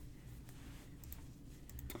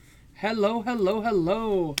Hello, hello,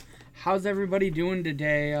 hello. How's everybody doing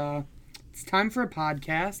today? It's time for a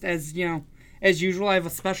podcast. As usual, I have a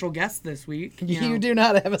special guest this week. You do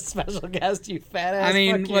not have a special guest, you fat ass. I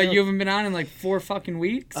mean, you haven't been on in like 4 fucking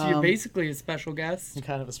weeks? You're basically a special guest. You're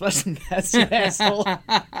kind of a special guest, you asshole.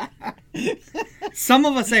 Some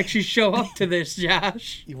of us actually show up to this,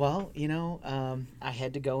 Josh. Well, I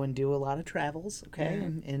had to go and do a lot of travels, okay,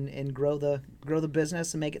 yeah. and grow the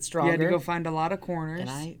business and make it stronger. You had to go find a lot of corners.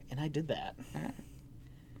 And I did that.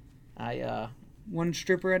 Yeah. One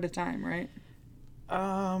stripper at a time, right?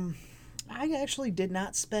 I actually did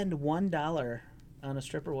not spend $1 on a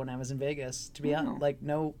stripper when I was in Vegas. To be honest, like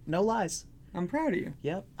no lies. I'm proud of you.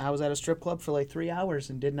 Yep, I was at a strip club for like 3 hours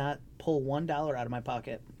and did not pull $1 out of my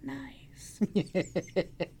pocket. Nice.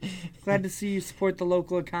 Glad to see you support the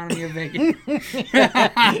local economy of Vegas.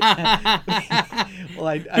 Well,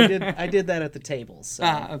 I did that at the tables.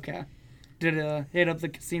 So. Okay. Did hit up the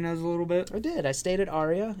casinos a little bit? I did. I stayed at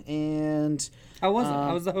Aria, and how was it?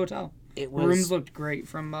 How was the hotel? Rooms looked great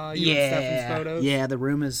from you and Stefan's photos. Yeah, the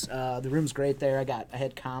room's great there. I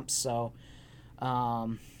had comps, so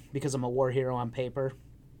because I'm a war hero on paper,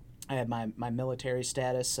 I had my military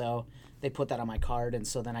status, so they put that on my card, and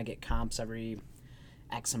so then I get comps every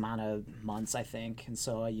X amount of months, I think, and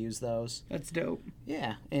so I use those. That's dope.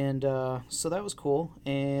 Yeah, and so that was cool,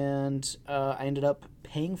 and I ended up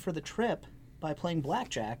paying for the trip by playing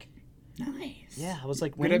blackjack. Nice. Yeah, I was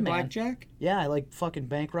like, good at blackjack? Yeah, I like fucking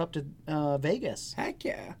bankrupted Vegas. Heck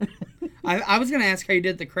yeah. I was gonna ask how you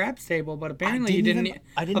did the craps table, but apparently you didn't.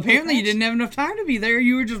 Apparently you didn't have enough time to be there.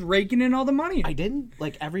 You were just raking in all the money. I didn't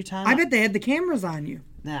every time. I bet they had the cameras on you.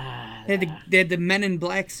 Nah. They had the men in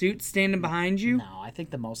black suits standing behind you. No, I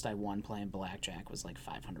think the most I won playing blackjack was like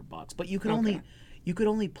 $500. But you could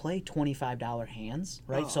only play $25 hands,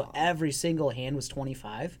 right? Oh. So every single hand was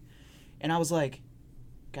 $25, and I was like,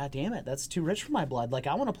 God damn it, that's too rich for my blood. Like,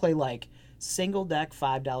 I want to play, like, single deck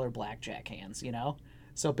 $5 blackjack hands,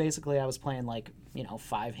 So basically I was playing, like,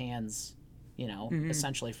 5 hands,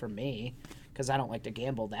 essentially for me, because I don't like to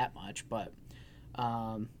gamble that much. But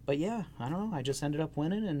yeah, I don't know. I just ended up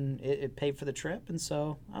winning, and it paid for the trip, and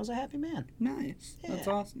so I was a happy man. Nice. Yeah. That's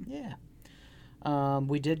awesome. Yeah.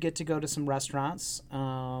 We did get to go to some restaurants,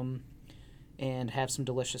 and have some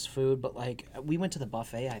delicious food, but like we went to the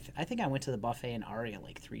buffet. I think I went to the buffet in Aria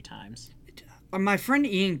like 3 times. My friend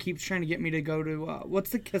Ian keeps trying to get me to go to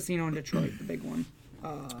what's the casino in Detroit, the big one?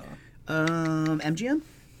 MGM.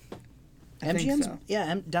 MGM's so.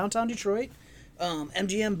 Yeah, downtown Detroit.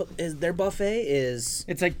 MGM is their buffet is.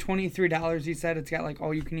 It's like $23. He said it's got like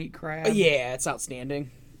all you can eat crab. Yeah, it's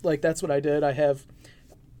outstanding. Like that's what I did.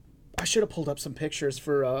 I should have pulled up some pictures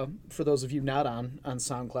for those of you not on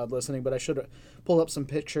SoundCloud listening, but I should have pulled up some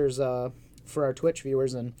pictures for our Twitch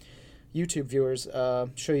viewers and YouTube viewers.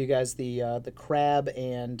 Show you guys the crab,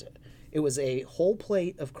 and it was a whole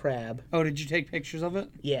plate of crab. Oh, did you take pictures of it?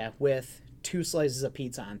 Yeah, with 2 slices of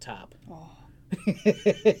pizza on top. Oh,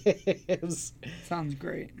 sounds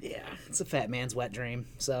great. Yeah, it's a fat man's wet dream.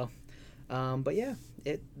 So, but yeah,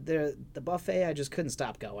 the buffet I just couldn't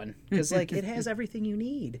stop going because like it has everything you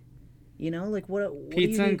need. Like what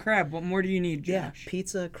pizza and crab. What more do you need, Josh? Yeah,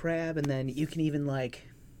 pizza, crab, and then you can even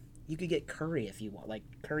you could get curry if you want, like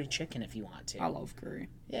curry chicken if you want to. I love curry.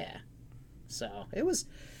 Yeah, so it was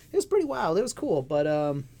pretty wild. It was cool, but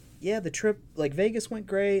yeah, the trip like Vegas went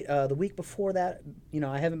great. The week before that,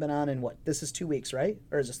 I haven't been on in this is 2 weeks, right?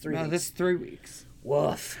 Or is this 3 weeks? No, this is 3 weeks.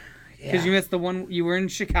 Woof. Because you missed the one. You were in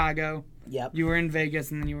Chicago. Yep. You were in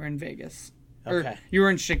Vegas, and then you were in Vegas. Okay. Or you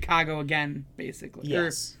were in Chicago again, basically.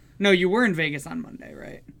 Yes. No, you were in Vegas on Monday,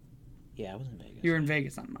 right? Yeah, I was in Vegas. You were in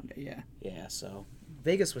Vegas on Monday, yeah. Yeah, so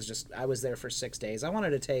Vegas was I was there for 6 days. I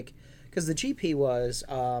wanted to take, because the GP was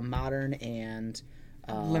modern and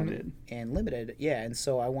limited. And limited, yeah. And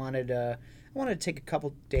so I wanted to take a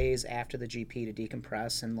couple days after the GP to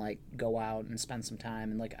decompress and like go out and spend some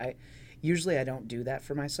time. And like I don't do that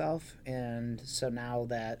for myself. And so now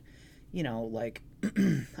that like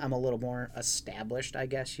I'm a little more established, I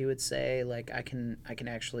guess you would say. Like I can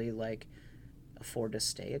actually like afford to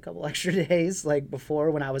stay a couple extra days. Like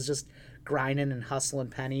before, when I was just grinding and hustling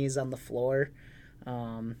pennies on the floor,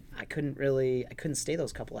 I couldn't stay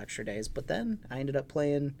those couple extra days. But then I ended up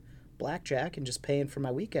playing blackjack and just paying for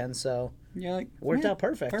my weekend. So it worked out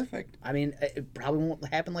perfect. Perfect. I mean, it probably won't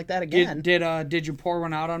happen like that again. Did you pour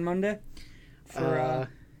one out on Monday for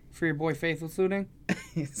your boy Faithless Looting?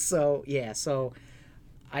 So yeah,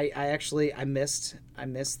 I missed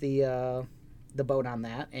the boat on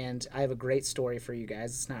that, and I have a great story for you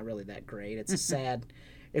guys. It's not really that great. It's a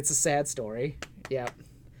sad story. Yeah,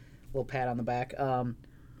 little pat on the back.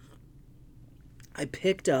 I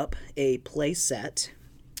picked up a play set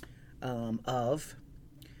of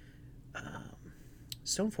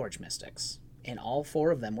Stoneforge Mystics, and all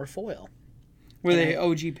 4 of them were foil. Were they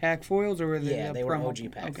OG pack foils, or were they they were promo?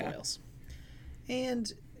 OG pack foils.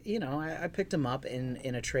 And, I picked them up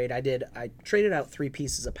in a trade. I traded out 3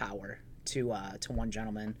 pieces of power to one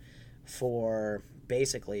gentleman for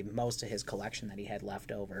basically most of his collection that he had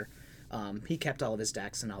left over. He kept all of his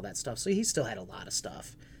decks and all that stuff, so he still had a lot of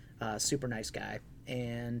stuff. Super nice guy.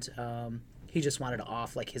 And he just wanted to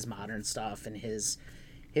off like his modern stuff and his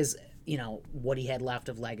what he had left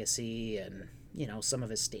of Legacy and some of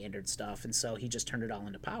his standard stuff, and so he just turned it all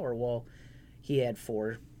into power. Well, he had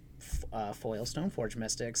 4 foil Stoneforge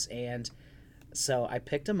Mystics, and so I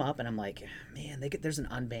picked them up, and I'm like, man, there's an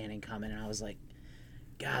unbanning coming, and I was like,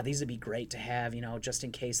 God, these would be great to have, just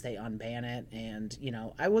in case they unban it. And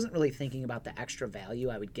I wasn't really thinking about the extra value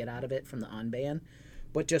I would get out of it from the unban,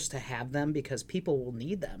 but just to have them because people will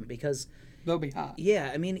need them, because they'll be hot.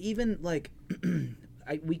 Yeah, I mean, even like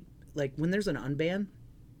when there's an unban,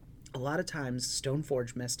 a lot of times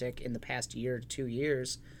Stoneforge Mystic in the past year to 2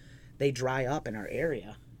 years, they dry up in our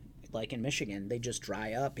area. Like in Michigan, they just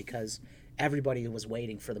dry up because everybody was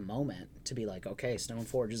waiting for the moment to be like, okay,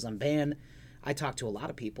 Stoneforge is unbanned. I talked to a lot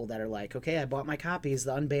of people that are like, okay, I bought my copies.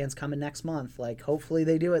 The unban's coming next month. Like, hopefully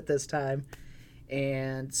they do it this time.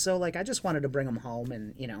 And so, like, I just wanted to bring them home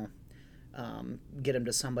and, get them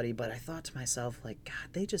to somebody. But I thought to myself, like,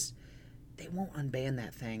 God, they won't unban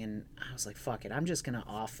that thing. And I was like, fuck it. I'm just going to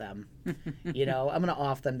off them. I'm going to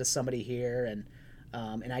off them to somebody here. And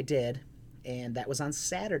I did. And that was on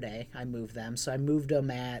Saturday. I moved them. So I moved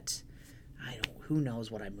them at, who knows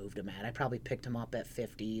what I moved them at. I probably picked them up at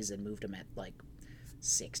 50s and moved them at like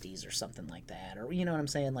 60s or something like that. Or, you know what I'm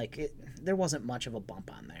saying? Like, there wasn't much of a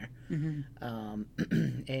bump on there.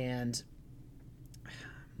 Mm-hmm. And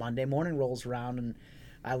Monday morning rolls around and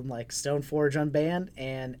I'm like, Stoneforge unbanned.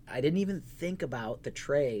 And I didn't even think about the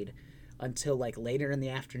trade until like later in the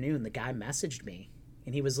afternoon. The guy messaged me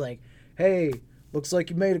and he was like, hey, looks like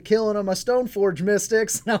you made a killing on my Stoneforge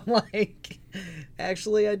Mystics. And I'm like,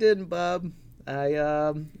 actually, I didn't, bub. I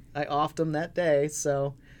offed them that day,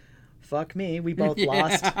 so fuck me. We both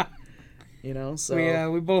lost.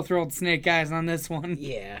 So we both rolled snake eyes on this one.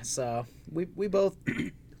 Yeah, so we both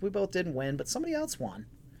didn't win, but somebody else won,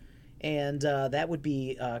 and that would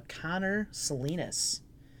be Connor Salinas.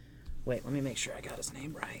 Wait, let me make sure I got his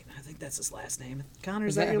name right. I think that's his last name. Connor,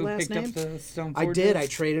 is that your last name? Up the Stoneforge I did. list? I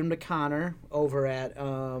traded him to Connor over at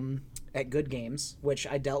Good Games, which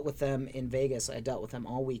I dealt with them in Vegas. I dealt with them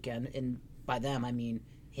all weekend, and by them I mean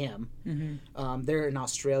him. Mm-hmm. They're an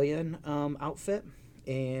Australian outfit,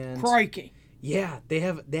 and crikey, yeah, they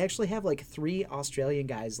actually have like 3 Australian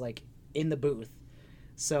guys like in the booth.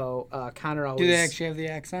 So Connor always. Do they actually have the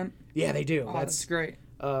accent? Yeah, they do. Oh, that's great.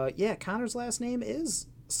 Yeah, Connor's last name is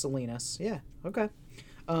Salinas. Yeah, okay.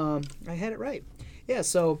 I had it right. Yeah,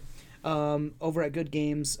 so over at Good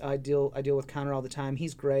Games, I deal with Connor all the time.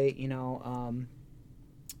 He's great. He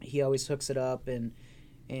always hooks it up and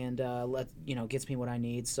gets me what I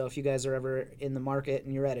need. So if you guys are ever in the market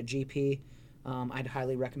and you're at a GP, I'd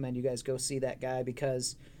highly recommend you guys go see that guy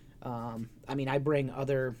because I bring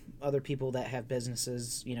other people that have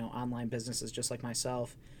businesses, online businesses just like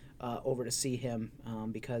myself, over to see him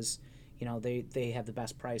because they have the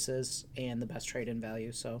best prices and the best trade-in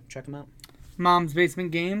value. So check them out. Mom's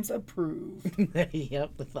Basement Games approved.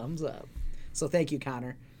 Yep, the thumbs up. So thank you,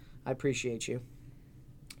 Connor. I appreciate you.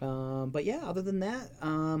 But yeah, other than that,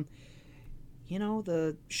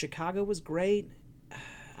 the Chicago was great.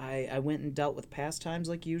 I went and dealt with pastimes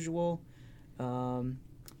like usual.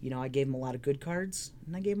 I gave them a lot of good cards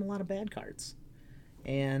and I gave them a lot of bad cards,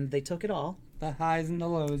 and they took it all. The highs and the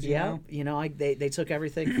lows. They took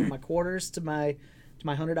everything from my quarters to my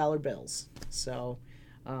 $100 bills. So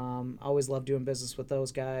always love doing business with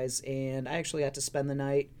those guys, and I actually got to spend the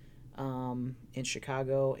night in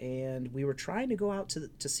Chicago, and we were trying to go out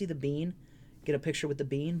to see the Bean, get a picture with the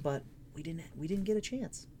Bean, but we didn't get a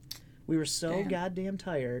chance. We were so goddamn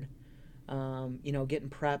tired, getting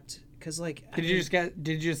prepped because Did you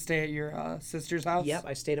just stay at your sister's house? Yep,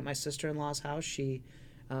 I stayed at my sister-in-law's house. She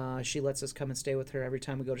lets us come and stay with her every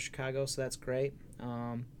time we go to Chicago, so that's great.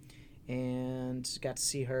 And got to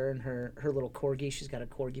see her and her little corgi. She's got a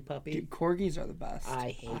corgi puppy. Dude, corgis are the best.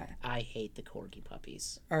 I hate the corgi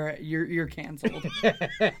puppies. All right, you're canceled.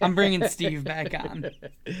 I'm bringing Steve back on.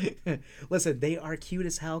 Listen, they are cute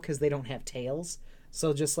as hell because they don't have tails.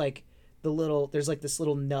 So just like there's like this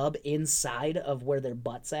little nub inside of where their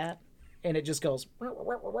butt's at, and it just goes.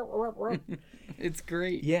 It's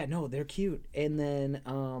great. Yeah, no, they're cute. And then,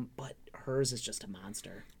 but hers is just a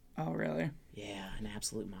monster. Oh, really? Yeah, an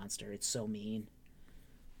absolute monster. It's so mean.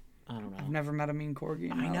 I don't know. I've never met a mean corgi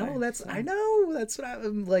in I my know. life, I know. That's what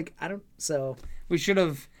I'm like. I don't. So we should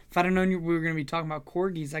have. If I'd have known we were going to be talking about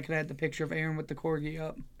corgis, I could have had the picture of Aaron with the corgi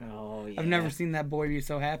up. Oh yeah. I've never seen that boy be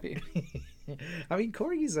so happy. I mean,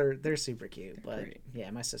 corgis they're super cute, but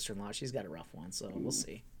yeah, my sister-in-law, she's got a rough one, so we'll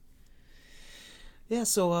see. Yeah.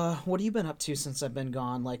 So what have you been up to since I've been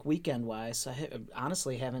gone? Like weekend wise,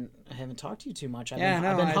 honestly haven't talked to you too much. I've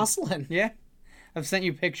been hustling. Yeah. I've sent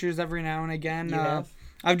you pictures every now and again. You have?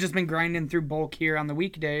 I've just been grinding through bulk here on the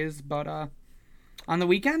weekdays, but on the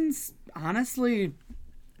weekends, honestly,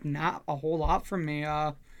 not a whole lot from me.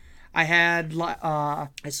 I had I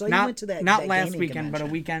saw you went to that not that last gaming weekend,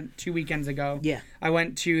 convention. but 2 weekends ago. Yeah. I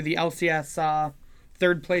went to the LCS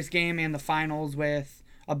third place game and the finals with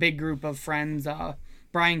a big group of friends.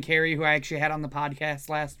 Brian Carey, who I actually had on the podcast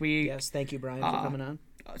last week. Yes, thank you, Brian, for coming on.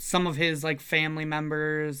 Some of his like family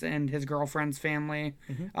members and his girlfriend's family,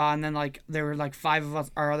 and then like there were like 5 of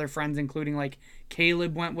us, our other friends, including like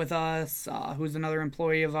Caleb went with us, who's another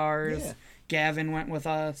employee of ours. Yeah. Gavin went with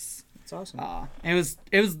us. That's awesome. It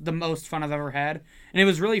was the most fun I've ever had, and it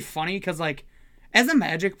was really funny because like as a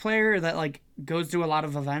Magic player that like goes to a lot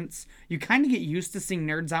of events, you kind of get used to seeing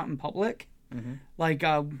nerds out in public. Like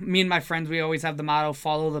me and my friends, we always have the motto: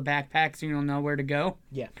 follow the backpack so you'll know where to go.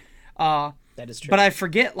 Yeah. That is true. But I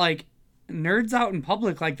forget, like, nerds out in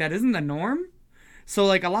public like that isn't the norm. So,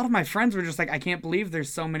 like, a lot of my friends were just like, I can't believe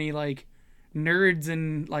there's so many, like, nerds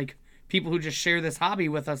and, like, people who just share this hobby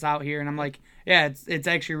with us out here. And I'm like, yeah, it's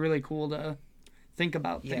actually really cool to think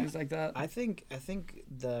about things like that. I think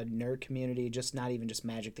the nerd community, just not even just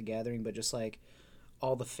Magic the Gathering, but just, like,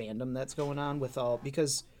 all the fandom that's going on with all...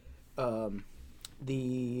 Because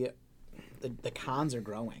the cons are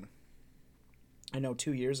growing. I know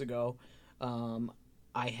 2 years ago...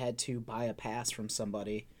 I had to buy a pass from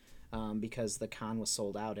somebody because the con was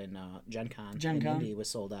sold out in Gen Con. Indy was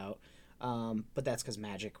sold out. But that's because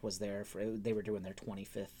Magic was there. They were doing their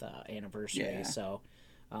 25th anniversary. Yeah. So,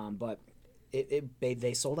 but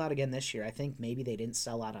they sold out again this year. I think maybe they didn't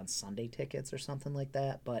sell out on Sunday tickets or something like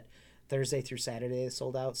that. But Thursday through Saturday they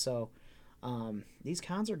sold out. So these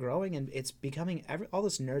cons are growing, and it's becoming all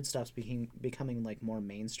this nerd stuff's becoming like more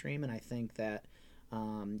mainstream. And I think that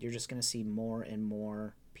you're just going to see more and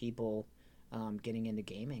more people getting into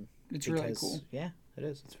gaming. It's really cool. Yeah, it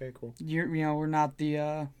is. It's very cool. We're not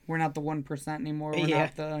the 1% anymore. We're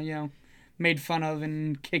not the made fun of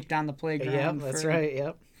and kicked on the playground. Yep, that's right.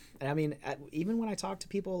 Yep. And I mean, even when I talk to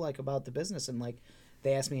people like about the business and like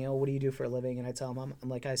they ask me, what do you do for a living? And I tell them I'm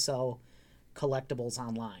like, I sell collectibles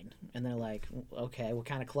online, and they're like, okay, what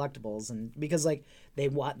kind of collectibles? And because like they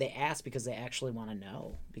ask because they actually want to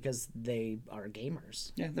know, because they are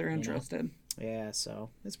gamers. Yeah, they're interested. Yeah, so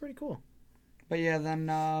it's pretty cool. But yeah, then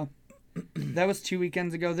that was 2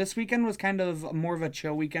 weekends ago. This weekend was kind of more of a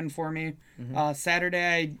chill weekend for me.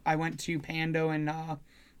 Saturday I went to Pando, and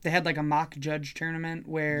they had like a mock judge tournament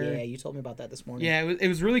where you told me about that this morning. Yeah, it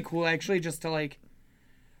was really cool actually, just to like,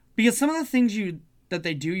 because some of the things that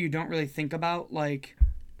they do you don't really think about, like,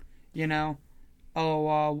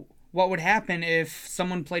 what would happen if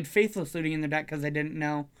someone played Faithless Looting in their deck because they didn't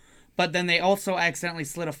know, but then they also accidentally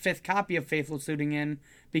slid a 5th copy of Faithless Looting in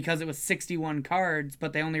because it was 61 cards,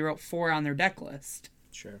 but they only wrote 4 on their deck list.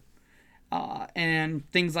 Sure. And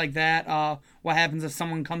things like that. What happens if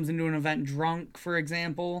someone comes into an event drunk, for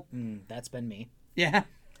example? That's been me. Yeah.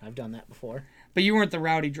 I've done that before. But you weren't the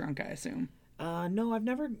rowdy drunk, I assume. No, I've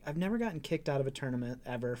never gotten kicked out of a tournament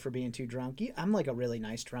ever for being too drunk. I'm like a really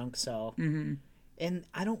nice drunk, so. And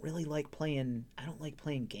I don't really like playing. I don't like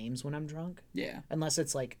playing games when I'm drunk. Yeah. Unless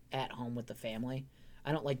it's like at home with the family.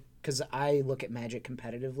 I don't like, because I look at Magic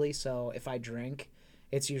competitively. So if I drink,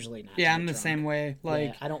 it's usually not. Yeah, I'm the same way.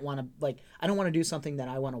 Like, I don't want to do something that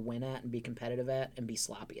I want to win at and be competitive at and be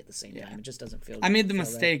sloppy at the same time. It just doesn't feel. I made the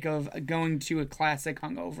mistake of going to a classic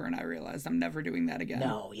hungover, and I realized I'm never doing that again.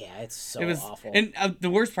 No, yeah, it's awful. And the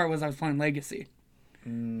worst part was I was playing Legacy.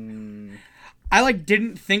 I like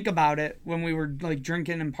didn't think about it when we were like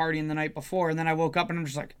drinking and partying the night before, and then I woke up and I'm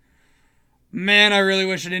just like, man, I really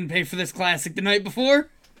wish I didn't pay for this classic the night before.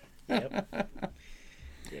 Yep. But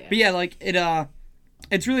yeah, like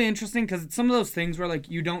it's really interesting because it's some of those things where like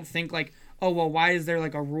you don't think like, oh well, why is there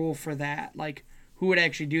like a rule for that? Like who would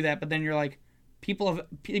actually do that? But then you're like, people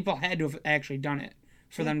had to have actually done it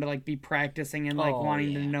for them to like be practicing and like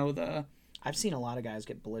wanting to know the. I've seen a lot of guys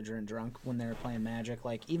get belligerent drunk when they're playing Magic,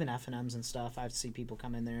 like even FNMs and stuff. I've seen people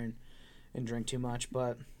come in there and drink too much,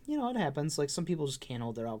 but it happens. Like some people just can't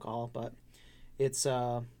hold their alcohol, but it's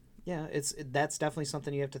Yeah, that's definitely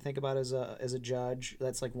something you have to think about as a judge.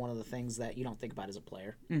 That's like one of the things that you don't think about as a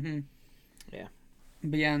player. Mm-hmm. Yeah.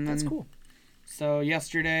 But yeah, and then That's cool. So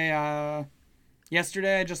yesterday I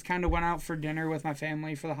just kind of went out for dinner with my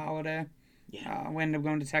family for the holiday. Yeah. We ended up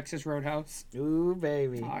going to Texas Roadhouse. Ooh,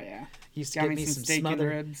 baby. Oh yeah. You used to Got get me some some steak and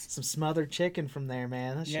ribs. some smothered chicken from there,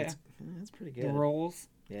 man. Yeah. That's pretty The good. rolls.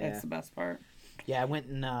 Yeah. That's the best part. Yeah, I went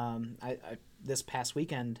and I this past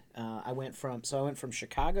weekend I went from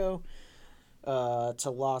Chicago to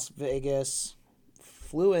Las Vegas,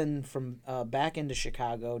 flew in from back into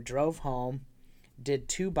Chicago, drove home, did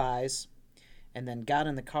 2 buys, and then got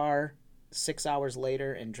in the car 6 hours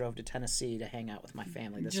later and drove to Tennessee to hang out with my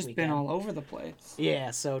family this Just weekend. been all over the place.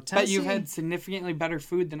 Yeah, so But Tennessee. you've had significantly better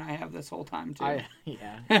food than I have this whole time too.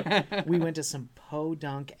 Yeah. We went to some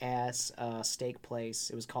podunk ass steak place.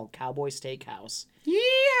 It was called Cowboy Steakhouse.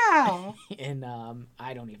 Yeah. In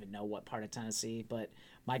I don't even know what part of Tennessee, but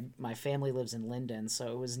my family lives in Linden,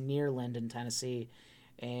 so it was near Linden, Tennessee,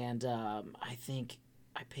 and I think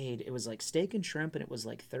I paid, it was like steak and shrimp, and it was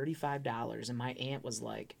like $35, and my aunt was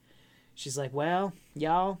like, she's like, well,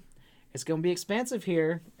 y'all, it's gonna be expensive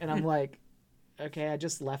here, and I'm like, okay, I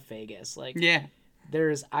just left Vegas, like, Yeah.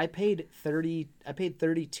 I paid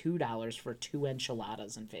 $32 for 2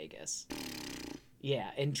 enchiladas in Vegas.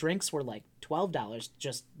 Yeah, and drinks were like $12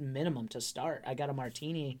 just minimum to start. I got a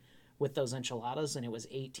martini with those enchiladas, and it was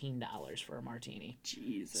 $18 for a martini.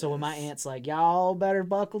 Jesus. So when my aunt's like, "Y'all better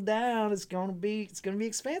buckle down. It's gonna be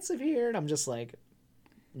expensive here," and I'm just like,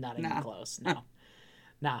 not even close. No,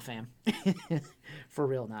 nah, fam. For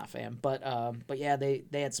real, nah, fam. But yeah, they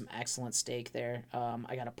had some excellent steak there.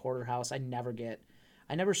 I got a porterhouse. I never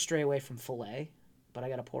stray away from filet, but I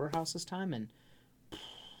got a porterhouse this time, and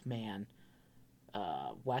man.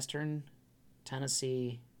 Western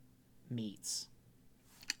Tennessee meats.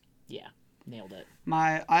 Yeah, nailed it.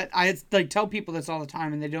 I like tell people this all the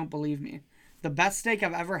time and they don't believe me. The best steak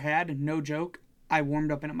I've ever had, no joke, I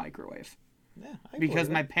warmed up in a microwave. Yeah, because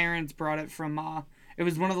my parents brought it from it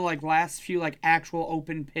was one of the like last few like actual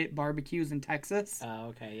open pit barbecues in Texas. Oh,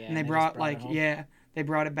 okay, yeah. And they brought they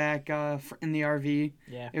brought it back in the RV.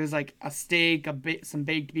 Yeah. It was like a steak, some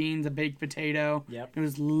baked beans, a baked potato. Yep. It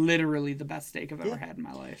was literally the best steak I've ever had in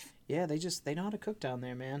my life. Yeah, they know how to cook down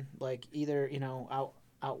there, man. Like either,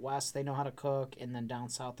 out west they know how to cook, and then down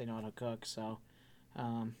south they know how to cook. So,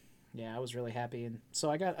 yeah, I was really happy, and so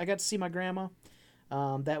I got to see my grandma.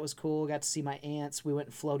 That was cool. Got to see my aunts. We went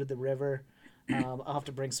and floated the river. I'll have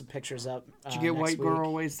to bring some pictures up. Did you get white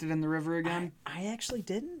girl wasted in the river again? I actually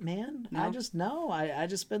didn't, man. No? I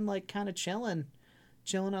just been like kind of chilling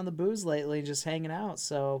on the booze lately, just hanging out.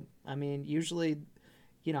 So I mean, usually,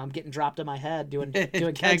 I'm getting dropped on my head doing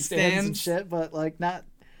keg stands and shit, but like not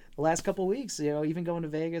the last couple of weeks. Even going to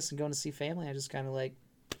Vegas and going to see family, I just kind of like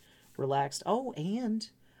relaxed. Oh, and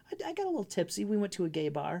I got a little tipsy. We went to a gay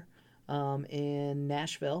bar in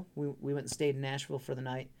Nashville. We went and stayed in Nashville for the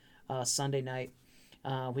night. Sunday night,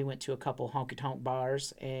 we went to a couple honky-tonk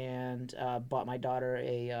bars and bought my daughter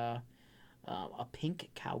a pink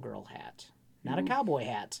cowgirl hat. Not a cowboy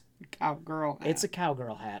hat. Cowgirl hat. It's a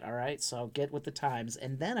cowgirl hat, all right? So get with the times.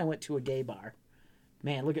 And then I went to a gay bar.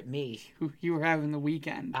 Man, look at me. You were having the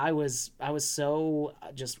weekend. I was so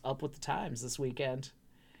just up with the times this weekend.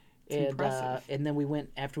 Impressive. And then we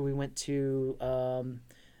went to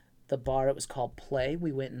the bar. It was called Play.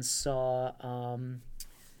 We went and saw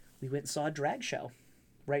a drag show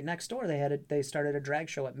right next door. They started a drag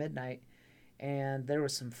show at midnight, and there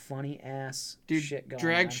was some funny ass shit going on.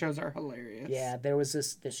 Drag shows are hilarious. Yeah, there was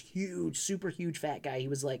this huge, super huge fat guy. He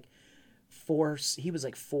was like 4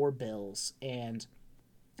 bills, and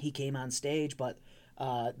he came on stage, but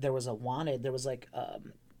there was like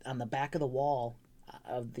on the back of the wall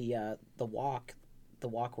of the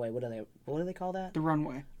walkway. What do they call that? The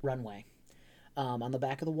runway. On the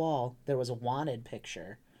back of the wall, there was a wanted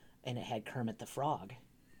picture, and it had Kermit the Frog.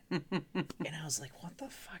 And I was like, what the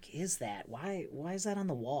fuck is that? Why is that on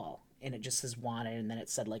the wall? And it just says wanted, and then it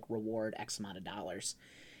said like reward X amount of dollars.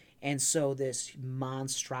 And so this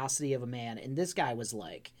monstrosity of a man, and this guy was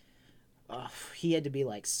like, he had to be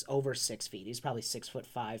like over 6 feet. He's probably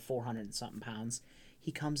 6'5", 400 and something pounds.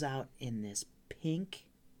 He comes out in this pink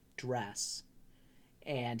dress,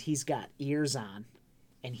 and he's got ears on,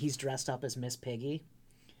 and he's dressed up as Miss Piggy.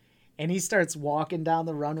 And he starts walking down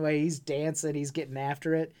the runway. He's dancing. He's getting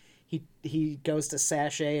after it. He goes to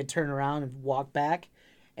sashay and turn around and walk back,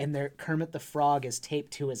 and Kermit the Frog is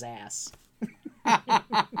taped to his ass.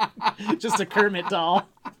 Just a Kermit doll.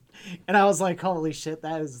 And I was like, holy shit,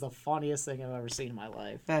 that is the funniest thing I've ever seen in my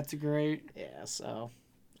life. That's great. Yeah, so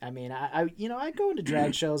I mean, I go into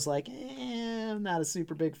drag shows like, I'm not a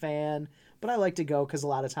super big fan, but I like to go because a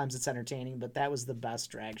lot of times it's entertaining. But that was the best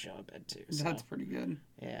drag show I've been to. So. That's pretty good.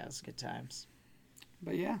 Yeah, it's good times.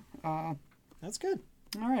 But yeah, that's good.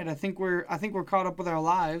 All right, I think we're caught up with our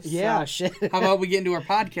lives. Yeah, so shit. How about we get into our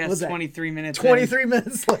podcast 23 minutes 23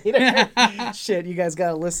 minutes later. Shit, you guys got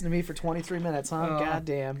to listen to me for 23 minutes, huh? God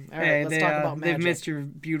damn. All right, let's talk about magic. They've missed your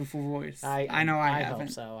beautiful voice. I know I haven't. Hope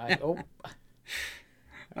so.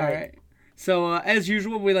 All right. So, as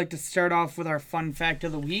usual, we like to start off with our fun fact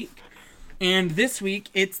of the week. And this week,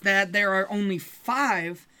 it's that there are only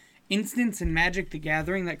 5 instants in Magic the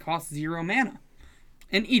Gathering that cost 0 mana.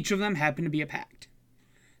 And each of them happen to be a pact.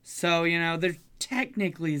 So, they're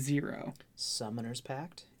technically 0. Summoner's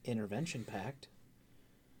Pact, Intervention Pact,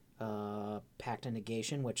 Pact and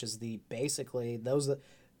Negation, which is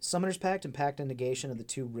Summoner's Pact and Pact and Negation are the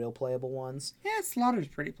 2 real playable ones. Yeah, Slaughter's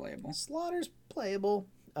pretty playable. Slaughter's playable.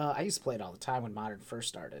 I used to play it all the time when Modern first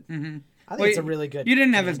started. Mm-hmm. I think it's a really good... You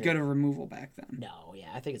didn't have as good a removal back then. No, yeah,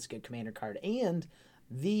 I think it's a good commander card. And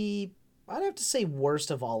I'd have to say worst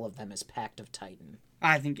of all of them is Pact of Titan.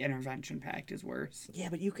 I think Intervention Pact is worse. Yeah,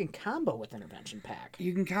 but you can combo with Intervention Pact.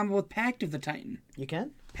 You can combo with Pact of the Titan. You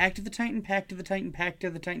can? Pact of the Titan, Pact of the Titan, Pact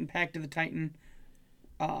of the Titan, Pact of the Titan,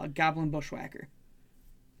 Goblin Bushwhacker.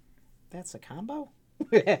 That's a combo?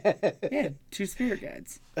 Yeah, 2 Spirit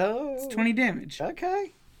Guides. Oh. It's 20 damage.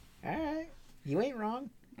 Okay. All right. You ain't wrong.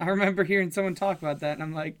 I remember hearing someone talk about that, and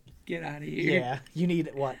I'm like, get out of here. Yeah. You need,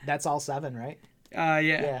 what? That's all 7, right? Yeah.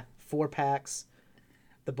 Yeah. 4 packs,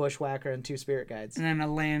 the Bushwhacker, and 2 Spirit Guides. And then a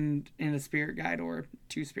land and a Spirit Guide, or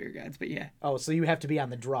 2 Spirit Guides, but yeah. Oh, so you have to be on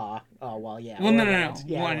the draw. Oh, well, yeah. Well, no.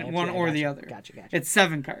 Yeah, one or the other. Gotcha. It's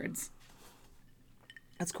 7 cards.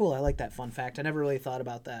 That's cool. I like that fun fact. I never really thought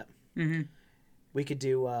about that. Mm-hmm. We could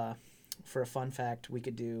do, for a fun fact, what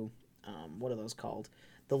are those called?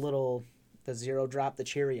 The 0-drop, the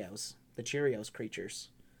Cheerios creatures.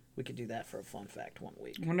 We could do that for a fun fact one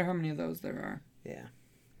week. I wonder how many of those there are. Yeah,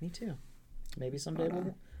 me too. Maybe someday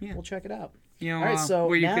we'll check it out. All right, so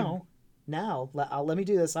let me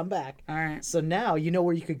do this. I'm back. All right. So now you know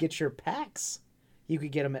where you could get your packs. You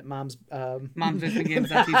could get them at Mom's Basement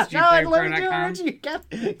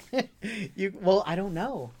Games.tcgplayerpro.com. Well, I don't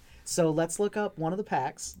know. So let's look up one of the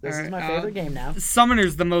packs. This is my favorite game now.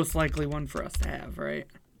 Summoner's the most likely one for us to have, right?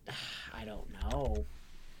 I don't know.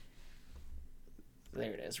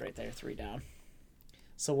 There it is, right there, 3 down.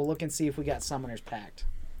 So we'll look and see if we got Summoner's Pact.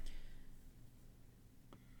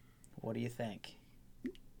 What do you think?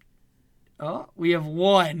 Oh, we have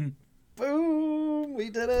 1. Boom! We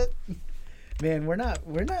did it. Man, we're not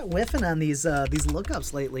whiffing on these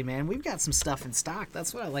lookups lately, man. We've got some stuff in stock.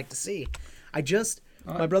 That's what I like to see.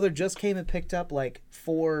 My brother just came and picked up like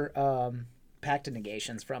 4 Pact of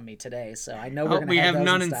Negations from me today, so I know we're gonna. We have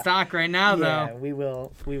none in stock right now, though. Yeah, we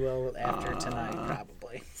will after tonight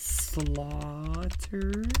probably.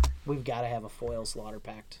 Slaughter. We've got to have a foil Slaughter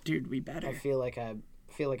Pact, dude. We better. I feel like I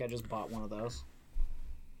just bought one of those.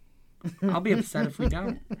 I'll be upset if we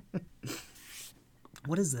don't.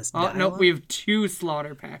 What is this? Oh no, we have 2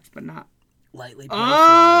 Slaughter Packs, but not lightly.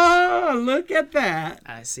 Oh, look at that!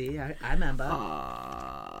 I see. I remember.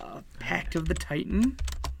 Pact of the Titan.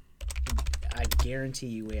 I guarantee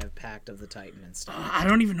you we have Pact of the Titan and stuff. I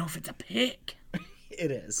don't even know if it's a pick.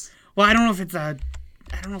 It is. Well, I don't know if it's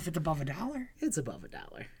above $1. It's above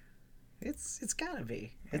 $1. It's gotta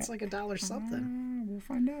be. It's like $1 something. We'll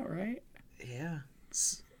find out, right? Yeah.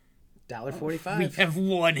 It's $1.45. We have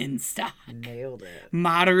 1 in stock. Nailed it.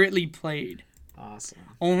 Moderately played. Awesome.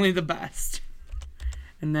 Only the best.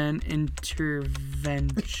 And then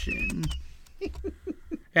Intervention.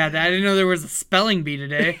 Yeah, I didn't know there was a spelling bee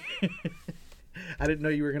today. I didn't know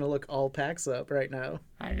you were going to look all packs up right now.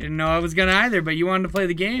 I didn't know I was going to either, but you wanted to play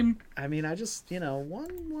the game. I mean, I just,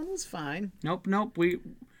 one was fine. Nope.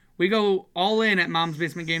 We go all in at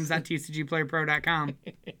momsbasementgames.tcgplayerpro.com.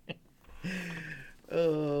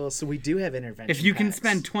 Oh, so we do have intervention If you packs. can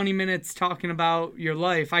spend 20 minutes talking about your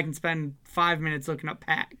life, I can spend 5 minutes looking up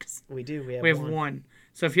packs. We do. We have one.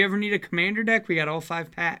 So if you ever need a commander deck, we got all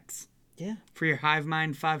 5 packs. Yeah. For your Hive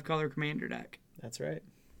Mind 5-color commander deck. That's right.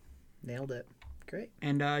 Nailed it. Great.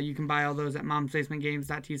 And you can buy all those at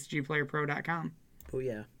momsbasementgames.tcgplayerpro.com. Oh,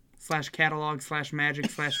 yeah.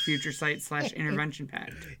 /catalog/magic/future site /intervention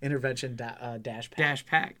pact. Intervention dash pact. Dash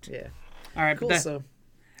pact. Yeah. All right. Cool. But so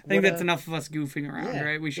I think that's enough of us goofing around,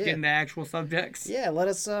 right? We should get into actual subjects. Yeah. Let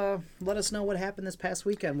us know what happened this past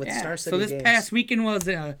weekend with Star City Games. So this past weekend was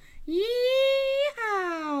a yeehaw.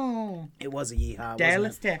 It was a yeehaw.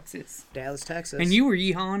 Dallas, Texas. Dallas, Texas. And you were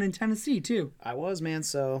yeehawing in Tennessee too. I was, man.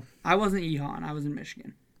 So I wasn't yeehawing. I was in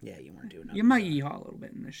Michigan. Yeah, you weren't doing. You might yeehaw a little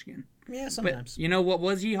bit in Michigan. Yeah, sometimes. But you know what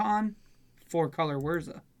was yeehawing? 4-color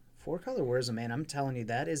Wurza. 4-color Wurza, man. I'm telling you,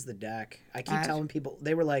 that is the deck. I keep telling people,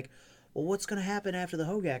 they were like, "Well, what's going to happen after the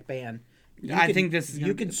Hogak ban?" I think this is going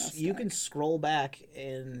to be the best You deck. can scroll back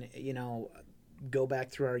and go back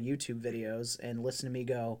through our YouTube videos and listen to me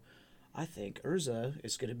go, I think Urza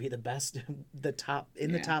is going to be the best, the top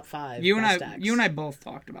 5. You best and decks. I both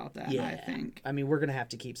talked about that. Yeah, I think. I mean, we're going to have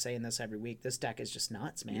to keep saying this every week. This deck is just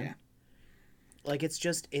nuts, man. Yeah. Like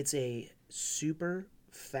it's a super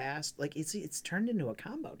fast. Like it's turned into a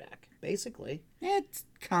combo deck basically. Yeah, it's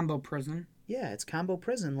combo prison. Yeah, it's combo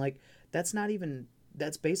prison. Like that's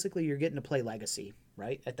basically you're getting to play Legacy,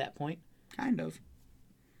 right? At that point, Kind of.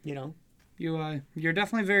 You're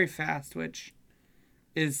definitely very fast, which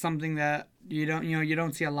is something that you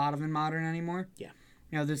don't see a lot of in Modern anymore. Yeah.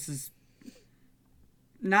 This is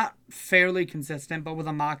not fairly consistent, but with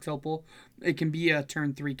a Mox Opal, it can be a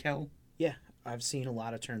turn 3 kill. Yeah, I've seen a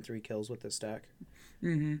lot of turn 3 kills with this deck.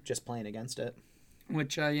 Mm-hmm. Just playing against it.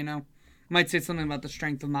 Which, might say something about the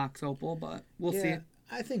strength of Mox Opal, but we'll see.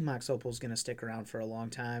 I think Mox Opal's going to stick around for a long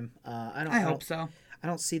time. I hope so. I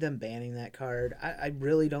don't see them banning that card. I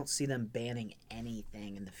really don't see them banning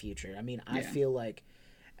anything in the future. I mean, I feel like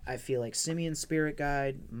Simeon Spirit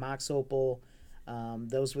Guide, Mox Opal,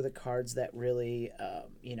 those were the cards that really,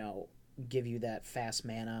 give you that fast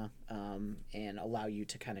mana and allow you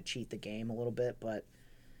to kind of cheat the game a little bit. But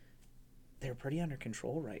they're pretty under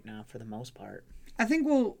control right now for the most part. I think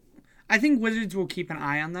Wizards will keep an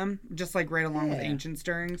eye on them, just like right along with Ancient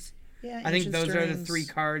Stirrings. Yeah, I think those are the 3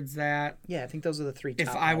 cards that. Yeah, I think those are the 3 top.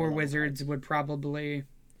 If I were Wizards, cards. Would probably.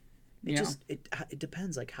 It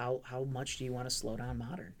depends. Like how much do you want to slow down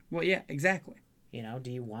Modern? Well, yeah, exactly.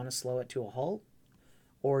 Do you want to slow it to a halt,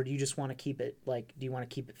 or do you just want to keep it do you want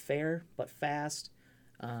to keep it fair but fast?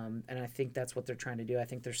 And I think that's what they're trying to do. I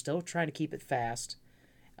think they're still trying to keep it fast,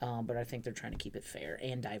 but I think they're trying to keep it fair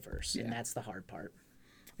and diverse, and that's the hard part.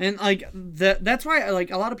 And that's why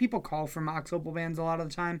a lot of people call for Mox Opal bans a lot of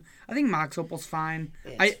the time. I think Mox Opal's fine.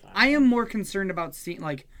 I am more concerned about seeing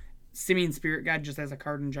Simeon Spirit Guide just as a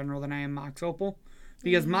card in general than I am Mox Opal,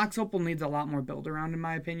 because Mox Opal needs a lot more build around in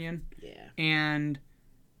my opinion. Yeah. And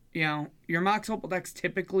your Mox Opal decks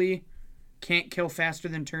typically can't kill faster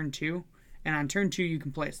than turn 2, and on turn 2 you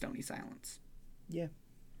can play a Stony Silence. Yeah.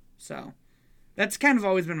 So that's kind of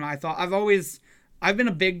always been my thought. I've been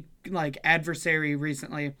a big adversary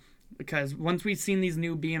recently, because once we've seen these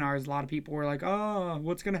new BNRs, a lot of people were like, "Oh,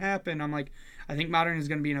 what's going to happen?" I'm like, I think Modern is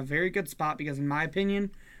going to be in a very good spot, because in my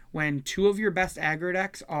opinion, when 2 of your best aggro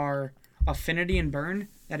decks are Affinity and Burn,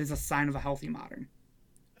 that is a sign of a healthy Modern.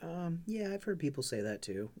 Yeah, I've heard people say that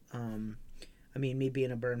too. I mean, me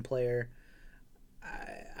being a Burn player,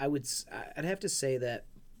 I'd have to say that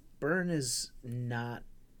Burn is not.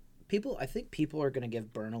 I think people are going to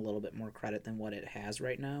give Burn a little bit more credit than what it has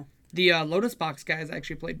right now. The Lotus Box guys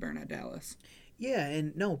actually played Burn at Dallas. Yeah,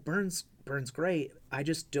 and no, Burn's great. I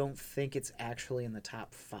just don't think it's actually in the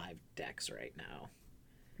top 5 decks right now.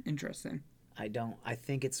 Interesting. I don't. I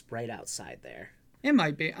think it's right outside there. It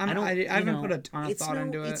might be. I haven't put a ton of thought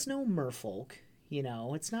into it. It's no Merfolk.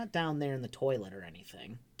 It's not down there in the toilet or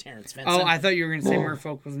anything. Terrence Vincent. Oh, I thought you were going to say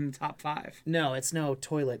Merfolk was in the top 5. No, it's no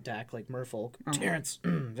toilet deck like Merfolk. Uh-huh. Terrence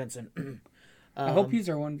Vincent. I hope he's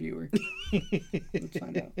our one viewer. Let's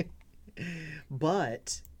find out.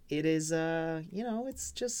 But it is,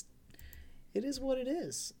 it's just, it is what it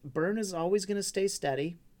is. Burn is always going to stay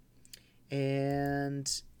steady,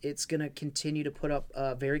 and it's going to continue to put up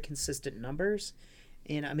very consistent numbers.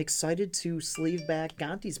 And I'm excited to sleeve back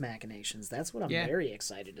Gonti's Machinations. That's what I'm very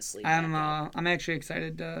excited to sleeve back. I'm actually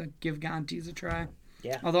excited to give Gonti's a try.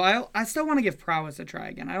 Yeah. Although I still want to give Prowess a try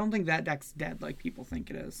again. I don't think that deck's dead like people think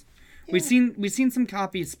it is. Yeah. We've seen some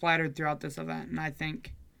copies splattered throughout this event, and I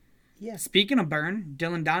think. Yeah. Speaking of Burn,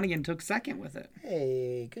 Dylan Donegan took second with it.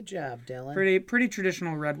 Hey, good job, Dylan. Pretty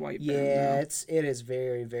traditional red-white Burn. Yeah, it is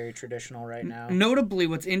very, very traditional right now. Notably,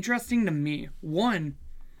 what's interesting to me, one,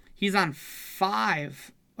 he's on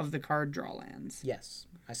 5 of the card draw lands. Yes,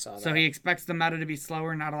 I saw that. So he expects the meta to be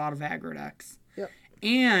slower, not a lot of aggro decks. Yep.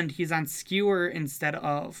 And he's on Skewer instead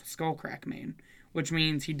of Skullcrack main, which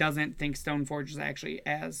means he doesn't think Stoneforge is actually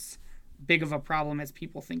as big of a problem as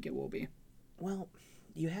people think it will be. Well,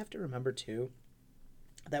 you have to remember too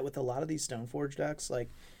that with a lot of these Stoneforge decks,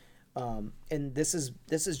 and this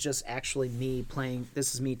is just actually me playing.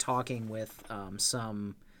 This is me talking with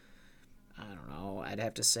some. I don't know. I'd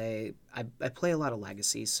have to say I play a lot of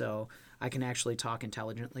Legacy, so I can actually talk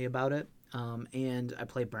intelligently about it. And I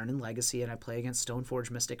play Burn and Legacy, and I play against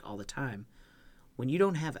Stoneforge Mystic all the time. When you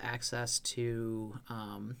don't have access to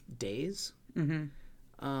days,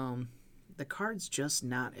 The card's just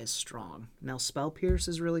not as strong. Now, Spell Pierce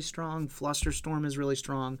is really strong. Flusterstorm is really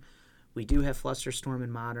strong. We do have Flusterstorm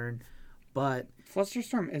in Modern, but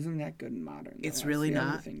Flusterstorm isn't that good in Modern. Though. It's really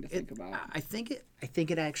not. Thing to think about. I think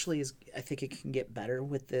it actually is. I think it can get better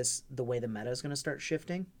with this. The way the meta is going to start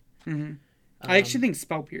shifting. Mm-hmm. I actually think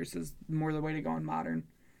Spell Pierce is more the way to go in Modern,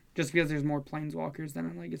 just because there's more Planeswalkers than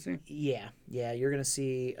in Legacy. Yeah. You're going to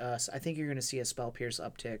see. I think you're going to see a Spell Pierce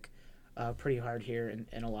uptick, pretty hard here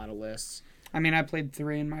in a lot of lists. I mean, I played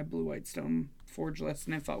 3 in my Blue-White Stone Forge list,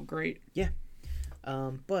 and it felt great. Yeah.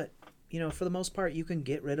 But, for the most part, you can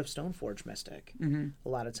get rid of Stoneforge Mystic a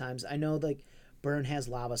lot of times. I know, Burn has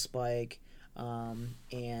Lava Spike,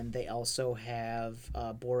 and they also have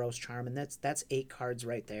Boros Charm, and that's 8 cards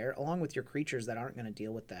right there, along with your creatures that aren't going to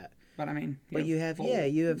deal with that. But, I mean... you have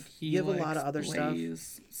a lot of other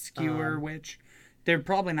Blaze, Skewer, which they're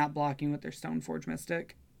probably not blocking with their Stoneforge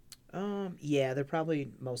Mystic. Yeah, they're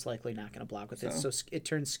probably most likely not going to block with it. So it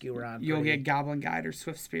turns Skewer on. You'll get Goblin Guide or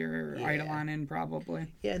Swift Spear or Eidolon in probably.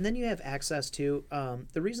 Yeah, and then you have access to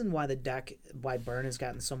the reason why why Burn has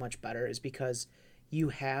gotten so much better is because you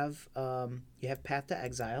have Path to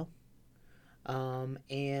Exile,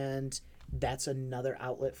 and that's another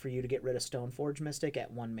outlet for you to get rid of Stoneforge Mystic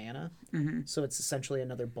at 1 mana. Mm-hmm. So it's essentially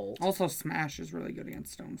another bolt. Also, Smash is really good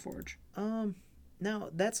against Stoneforge. Now,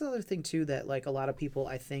 that's another thing, too, that, a lot of people,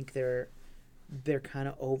 I think they're kind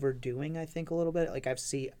of overdoing, I think, a little bit.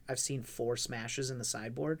 I've seen 4 smashes in the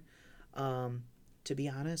sideboard. To be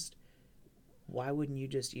honest, why wouldn't you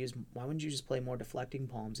just play more Deflecting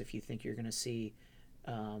Palms if you think you're going to see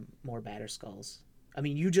more Batter Skulls? I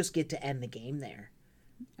mean, you just get to end the game there.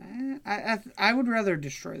 I would rather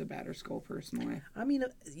destroy the Batter Skull, personally. I mean,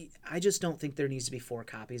 I just don't think there needs to be 4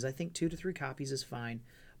 copies. I think 2 to 3 copies is fine.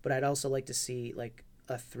 But I'd also like to see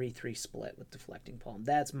a 3-3 split with Deflecting Palm.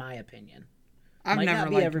 That's my opinion. I've never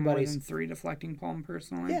liked more than 3 Deflecting Palm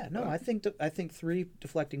personally. Yeah, no, but... I think 3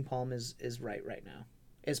 Deflecting Palm is right now.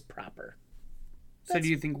 Is proper. So do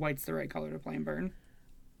you think white's the right color to play in Burn?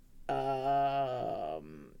 Yeah,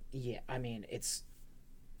 I mean it's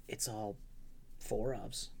all 4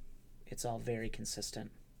 ofs. It's all very consistent.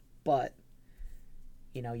 But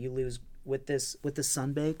you lose with the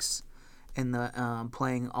Sunbakes. And the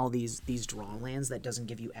playing all these draw lands that doesn't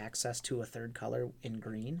give you access to a 3rd color in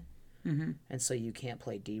green, and so you can't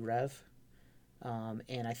play D-Rev.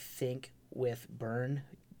 And I think with Burn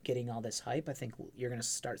getting all this hype, I think you're going to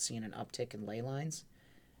start seeing an uptick in ley lines.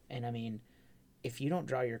 And I mean, if you don't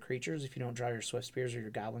draw your creatures, if you don't draw your Swift Spears or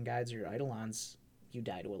your Goblin Guides or your Eidolons, you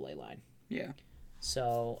die to a ley line. Yeah.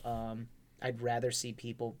 So I'd rather see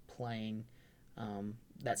people playing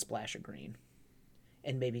that splash of green.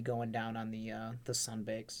 And maybe going down on the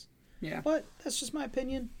Sunbakes. Yeah. But that's just my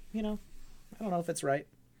opinion. I don't know if it's right.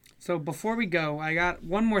 So before we go, I got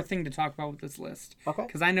one more thing to talk about with this list. Okay.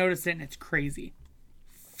 Because I noticed it and it's crazy.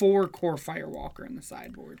 4 Core Firewalker in the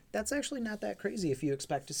sideboard. That's actually not that crazy if you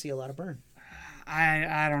expect to see a lot of Burn.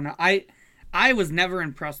 I don't know. I was never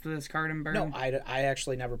impressed with this card in Burn. No, I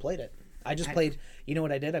actually never played it. I just played... You know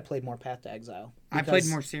what I did? I played more Path to Exile. I played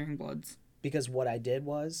more Searing Bloods. Because what I did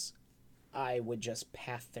was... I would just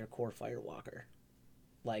path their Core Firewalker.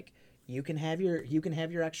 You can have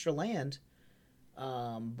your extra land,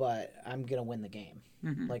 but I'm gonna win the game.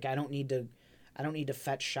 Mm-hmm. I don't need to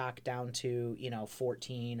fetch shock down to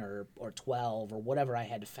 14 or 12 or whatever I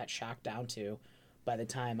had to fetch shock down to by the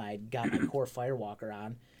time I got my Core Firewalker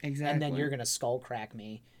on. Exactly. And then you're gonna skull crack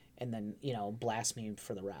me and then blast me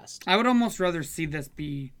for the rest. I would almost rather see this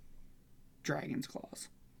be Dragon's Claws.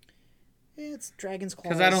 It's Dragon's Claws.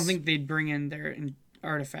 Because I don't think they'd bring in their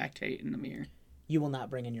Artifact Hate in the mirror. You will not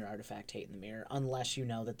bring in your Artifact Hate in the mirror unless you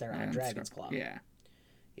know that they're on Dragon's Claw. Yeah.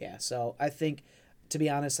 Yeah, so I think, to be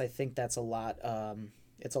honest, I think that's a lot,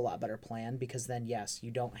 it's a lot better plan because then, yes,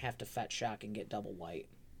 you don't have to fetch shock and get double white.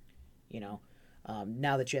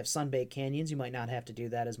 Now that you have Sunbaked Canyons, you might not have to do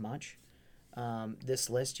that as much. This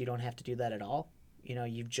list, you don't have to do that at all.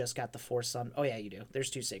 You've just got the 4 Sun... Oh, yeah, you do. There's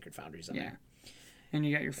 2 Sacred Foundries in there. And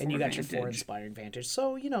you got your 4 your 4 Inspiring Vantage.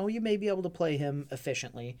 So, you may be able to play him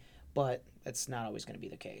efficiently, but it's not always going to be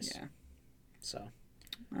the case. Yeah. So.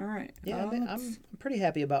 All right. Yeah, I'm pretty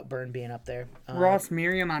happy about Burn being up there. Ross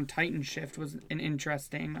Miriam on Titan Shift was an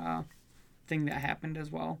interesting thing that happened as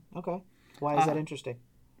well. Okay. Why is that interesting?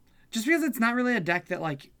 Just because it's not really a deck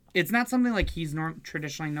that, it's not something he's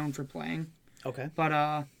traditionally known for playing. Okay.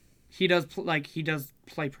 But he does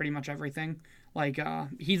play pretty much everything.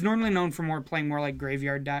 He's normally known for playing more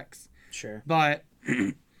graveyard decks. Sure. But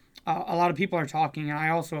a lot of people are talking, and I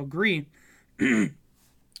also agree.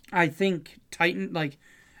 I think Titan,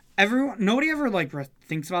 nobody ever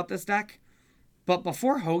thinks about this deck, But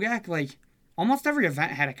before Hogak, like, almost every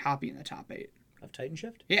event had a copy in the top 8. Of Titan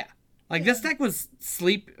Shift? Yeah. Like, this deck was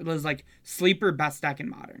sleeper best deck in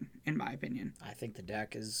Modern, in my opinion. I think the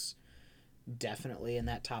deck is definitely in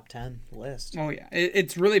that top 10 list. Oh, yeah.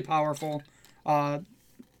 It's really powerful.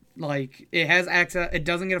 Like, it has access. It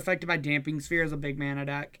doesn't get affected by Damping Sphere as a big mana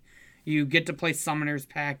deck. You get to play Summoner's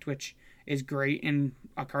Pact, which is great in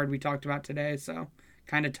a card we talked about today, so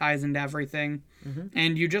kind of ties into everything. Mm-hmm.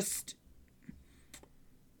 And you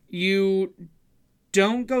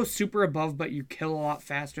don't go super above, but you kill a lot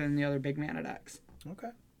faster than the other big mana decks. Okay.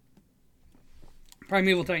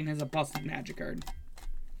 Primeval Titan is a busted Magic card.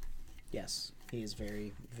 Yes, he is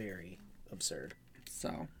very, very absurd.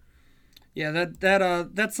 So, yeah,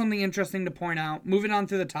 that's something interesting to point out. Moving on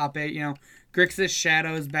through the top 8, Grixis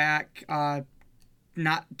Shadow is back.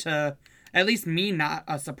 Not to, at least me, not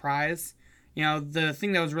a surprise. The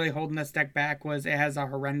thing that was really holding this deck back was it has a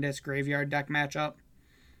horrendous graveyard deck matchup.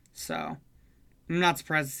 So, I'm not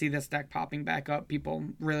surprised to see this deck popping back up. People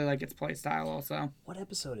really like its playstyle also. What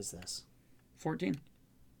episode is this? 14.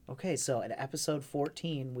 Okay, so at episode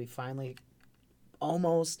 14, we finally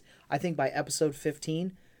almost, I think by episode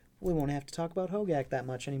 15, we won't have to talk about Hogak that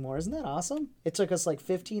much anymore. Isn't that awesome? It took us like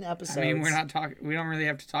 15 episodes. I mean, we don't really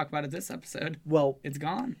have to talk about it this episode. Well, it's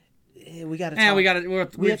gone. We got to talk. we have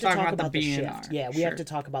to talk about the shift. Yeah, we have to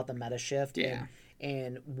talk about the meta shift. Yeah.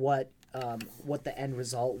 And what the end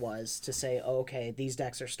result was to say, okay, these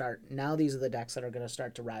decks are now these are the decks that are going to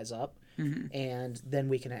start to rise up, and then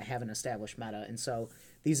we can have an established meta. And so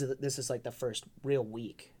this is like the first real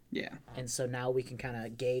week. Yeah. And so now we can kind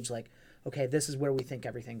of gauge like, okay, this is where we think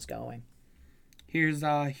everything's going. Here's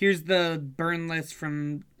the burn list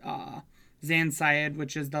from Zan Syed,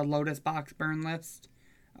 which is the Lotus Box burn list.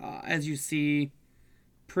 As you see,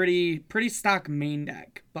 pretty stock main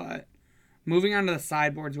deck, but moving on to the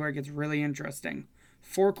sideboards where it gets really interesting.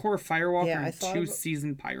 4-core Firewalker and 2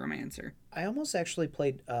 Seasoned Pyromancer. I almost actually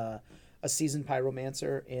played a Seasoned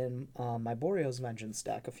Pyromancer in my Boreos Vengeance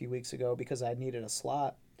deck a few weeks ago because I needed a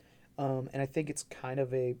slot. And I think it's kind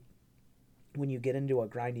of when you get into a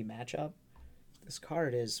grindy matchup,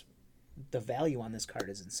 the value on this card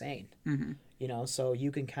is insane. Mm-hmm. So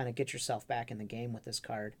you can kind of get yourself back in the game with this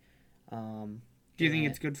card. Do you think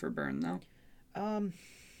it's good for burn though?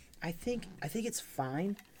 I think it's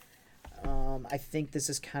fine. I think this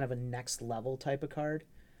is kind of a next level type of card.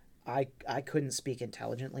 I couldn't speak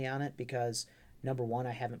intelligently on it because number one,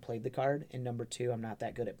 I haven't played the card, and number two, I'm not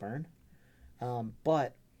that good at burn.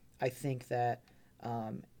 But I think that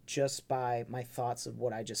just by my thoughts of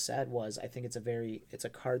what I just said I think it's a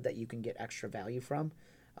card that you can get extra value from.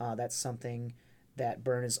 That's something that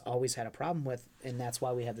burn has always had a problem with, and that's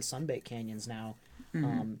why we have the Sunbait Canyons now,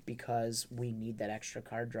 because we need that extra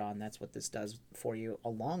card draw, and that's what this does for you.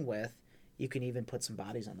 Along with, you can even put some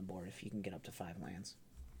bodies on the board if you can get up to 5 lands.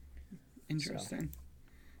 Interesting.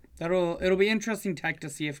 So. It'll be interesting tech to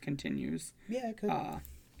see if it continues. Yeah, it could.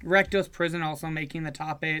 Rectos Prison also making the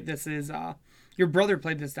top 8. This is your brother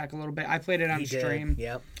played this deck a little bit. I played it on stream.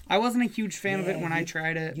 Yep. I wasn't a huge fan of it when I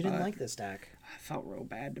tried it. You didn't like this deck. It felt real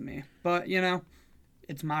bad to me. But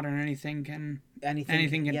it's modern. Anything can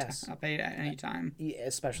yes. top 8 at any time. Yeah,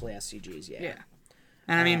 especially SCGs. Yeah.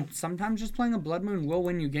 And I mean, sometimes just playing a Blood Moon will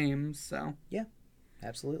win you games. So yeah,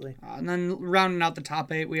 absolutely. And then rounding out the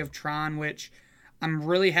top 8, we have Tron, which I'm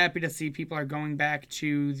really happy to see people are going back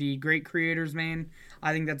to the Great Creators main.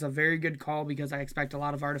 I think that's a very good call because I expect a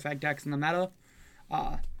lot of artifact decks in the meta.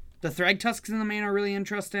 The Thragtusks in the main are really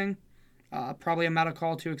interesting. Probably a meta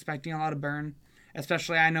call too, expecting a lot of burn.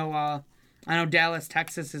 Especially, I know Dallas,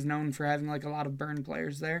 Texas is known for having like a lot of burn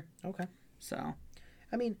players there. Okay. So,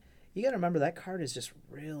 I mean, you got to remember that card is just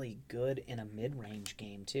really good in a mid-range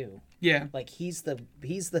game too. Yeah. Like he's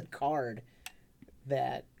the card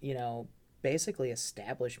that basically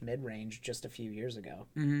established mid-range just a few years ago.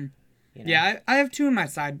 Mm-hmm. Yeah, I have 2 in my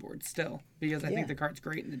sideboard still because I think the card's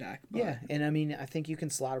great in the deck. But. Yeah, and I mean, I think you can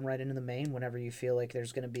slot them right into the main whenever you feel like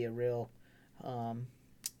there's going to be a real, when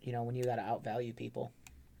you got to outvalue people.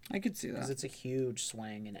 I could see that. Because it's a huge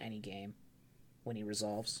swing in any game when he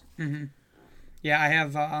resolves. Mm-hmm. Yeah, I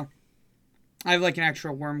have like an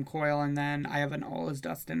extra Worm Coil, and then I have an All Is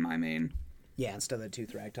Dust in my main. Yeah, instead of the 2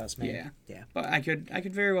 Thragtusk main. Yeah. But I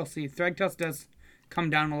could very well see Thragtusk does come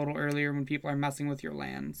down a little earlier when people are messing with your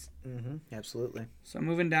lands. Mm-hmm. Absolutely. So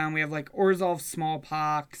moving down, we have like Orzhov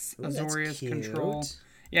Smallpox, Azorius Control.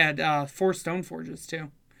 Yeah, 4 Stoneforges too.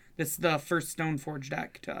 This is the first Stoneforge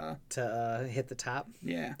deck to hit the top.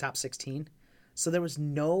 Yeah. Top 16. So there was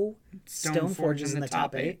no Stoneforges in the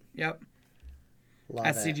top 8. Yep. Love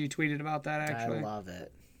SCG tweeted about that actually. I love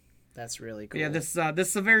it. That's really But cool. yeah, this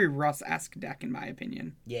is a very Russ-esque deck in my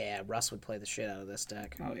opinion. Yeah, Russ would play the shit out of this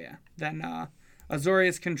deck. Oh yeah. Then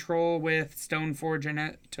Azorius Control with Stoneforge in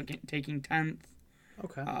it, taking 10th.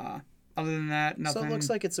 Okay. Other than that, nothing. So it looks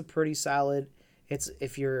like it's a pretty solid. It's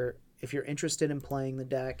if you're interested in playing the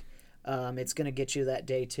deck, it's going to get you that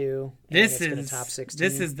day 2. This it's is going to top 16.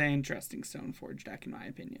 This is the interesting Stoneforge deck in my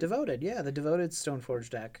opinion. Devoted, yeah, the Devoted Stoneforge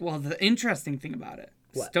deck. Well, the interesting thing about it,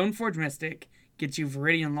 What? Stoneforge Mystic gets you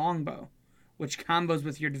Viridian Longbow, which combos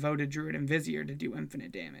with your Devoted Druid and Vizier to do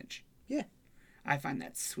infinite damage. Yeah. I find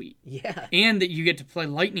that sweet. Yeah. And that you get to play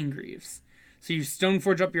Lightning Greaves. So you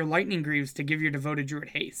Stoneforge up your Lightning Greaves to give your Devoted Druid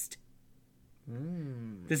haste.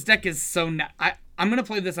 This deck is so... I'm going to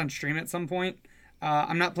play this on stream at some point.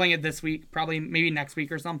 I'm not playing it this week. Probably maybe next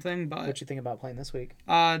week or something. But What you think about playing this week?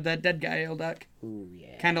 the Dead Gael deck. Ooh,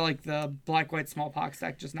 yeah. Kind of like the Black-White Smallpox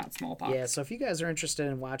deck, just not Smallpox. Yeah, so if you guys are interested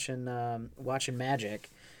in watching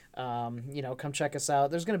Magic, come check us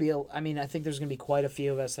out. There's going to be I think there's going to be quite a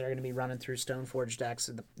few of us that are going to be running through Stoneforge decks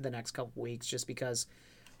in the next couple weeks, just because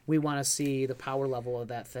we want to see the power level of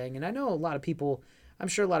that thing. And I know I'm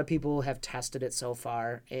sure a lot of people have tested it so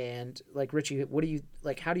far. And like Richie,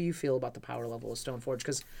 how do you feel about the power level of Stoneforge?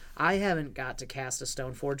 Because I haven't got to cast a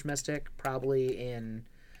Stoneforge Mystic probably in,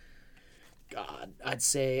 God, I'd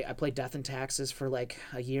say I played Death and Taxes for like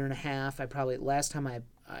a year and a half. Last time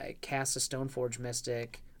I cast a Stoneforge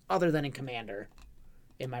Mystic, other than in Commander,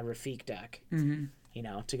 in my Rafik deck,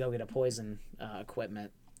 to go get a poison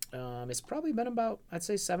equipment. It's probably been about, I'd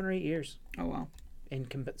say, 7 or 8 years. Oh, wow.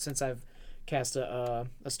 Since I've cast a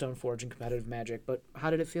Stoneforge in competitive Magic. But how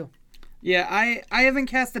did it feel? Yeah, I haven't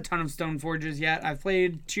cast a ton of Stoneforges yet. I've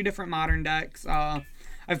played 2 different Modern decks. I've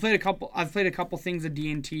played a couple things of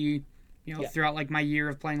D&T, throughout like my year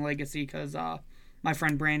of playing Legacy, because my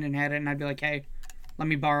friend Brandon had it, and I'd be like, hey, let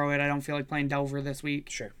me borrow it. I don't feel like playing Delver this week.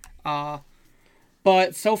 Sure.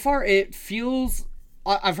 But so far it feels...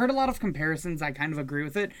 I've heard a lot of comparisons. I kind of agree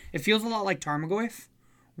with it. It feels a lot like Tarmogoyf,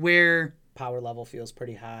 where... Power level feels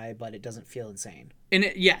pretty high, but it doesn't feel insane.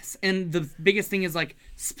 Yes, and the biggest thing is like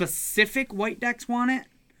specific white decks want it,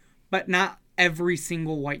 but not every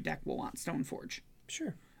single white deck will want Stoneforge.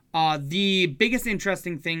 Sure. The biggest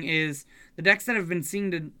interesting thing is the decks that have been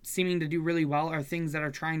seeming to do really well are things that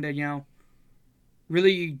are trying to,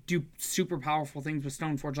 really do super powerful things with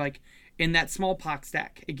Stoneforge. Like in that Smallpox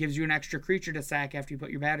deck, it gives you an extra creature to sack after you put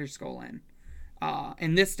your Batter Skull in.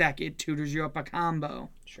 In this deck, it tutors you up a combo.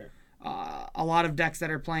 Sure. A lot of decks that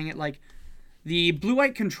are playing it, like the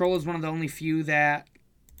Blue-White Control is one of the only few that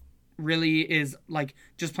really is like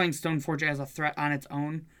just playing Stoneforge as a threat on its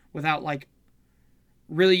own without like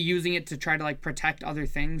really using it to try to like protect other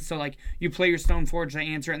things. So like you play your Stoneforge, they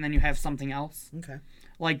answer it, and then you have something else. Okay.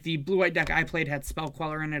 Like the Blue-White deck I played had Spell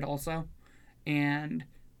Queller in it also, and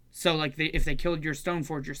so like if they killed your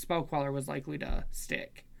Stoneforge, your Spell Queller was likely to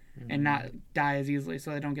stick and not die as easily,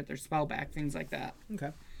 so they don't get their spell back, things like that. Okay.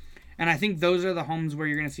 And I think those are the homes where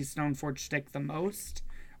you're going to see Stoneforge stick the most,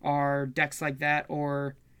 are decks like that,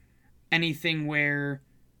 or anything where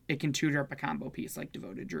it can tutor up a combo piece like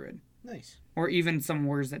Devoted Druid. Nice. Or even some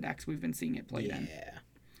Wurza decks we've been seeing it played in.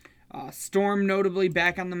 Yeah. Storm notably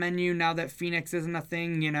back on the menu now that Phoenix isn't a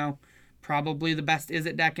thing, probably the best Is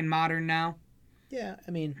It deck in Modern now. Yeah,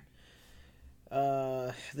 I mean,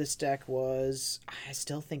 this deck I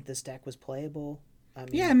still think this deck was playable.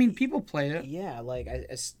 People play it. Yeah, like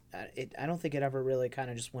I don't think it ever really kind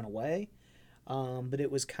of just went away. But it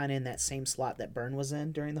was kind of in that same slot that Burn was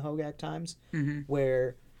in during the Hogak times,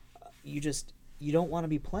 where you don't want to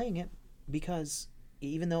be playing it, because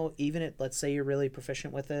even let's say you're really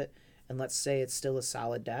proficient with it, and let's say it's still a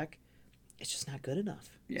solid deck, it's just not good enough.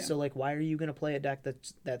 Yeah. So like, why are you going to play a deck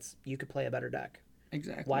that's you could play a better deck?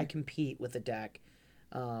 Exactly. Why compete with a deck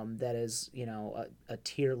that is a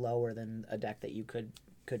tier lower than a deck that you could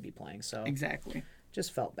be playing? So exactly.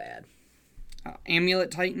 Just felt bad.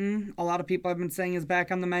 Amulet Titan, a lot of people have been saying is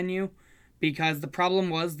back on the menu, because the problem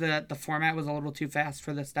was that the format was a little too fast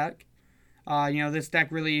for this deck. This deck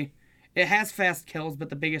really, it has fast kills, but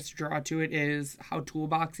the biggest draw to it is how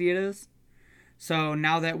toolboxy it is. So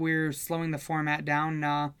now that we're slowing the format down,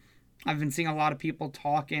 I've been seeing a lot of people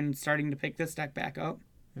talk and starting to pick this deck back up.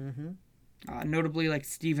 Notably, like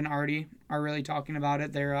Steve and Artie are really talking about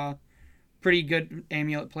it. They're pretty good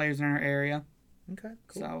Amulet players in our area. Okay,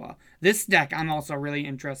 cool. So this deck I'm also really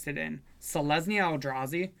interested in. Selesnya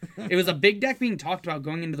Eldrazi. It was a big deck being talked about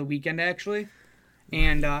going into the weekend, actually.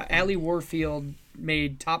 And Allie Warfield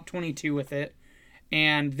made top 22 with it.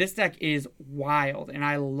 And this deck is wild, and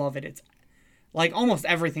I love it. It's like almost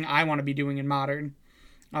everything I want to be doing in Modern.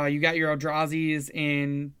 You got your Eldrazi's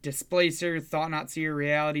in Displacer, Thought-Knot Seer,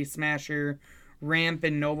 Reality Smasher, Ramp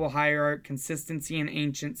and Noble Hierarch, Consistency and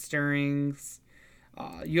Ancient Stirrings.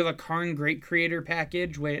 You have a Karn Great Creator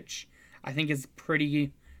package, which I think is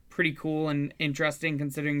pretty cool and interesting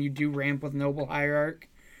considering you do ramp with Noble Hierarch.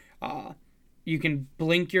 You can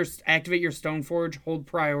activate your Stoneforge, hold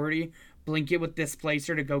priority, blink it with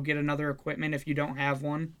Displacer to go get another equipment if you don't have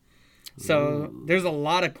one. So there's a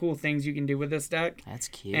lot of cool things you can do with this deck. That's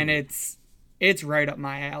cute. And it's right up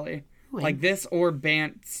my alley. Ooh, like this or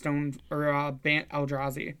Bant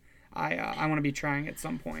Eldrazi. I want to be trying at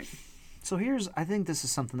some point. So I think this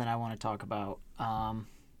is something that I want to talk about.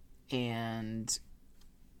 And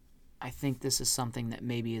I think this is something that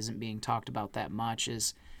maybe isn't being talked about that much,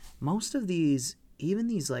 is most of these, even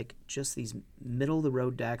these like just these middle of the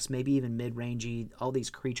road decks, maybe even mid-rangey, all these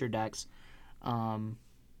creature decks,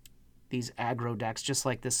 these aggro decks, just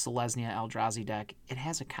like this Selesnya Eldrazi deck, it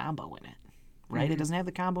has a combo in it, right? Mm-hmm. It doesn't have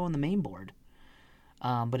the combo in the main board,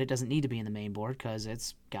 but it doesn't need to be in the main board because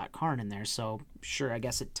it's got Karn in there. So sure, I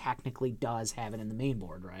guess it technically does have it in the main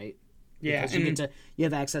board, right? Yeah, because you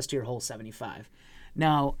have access to your whole 75.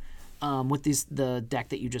 Now, with the deck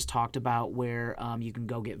that you just talked about, where you can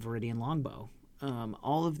go get Viridian Longbow,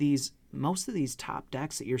 most of these top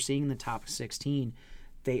decks that you're seeing in the top 16,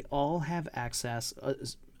 they all have access.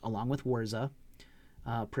 Along with Wurza,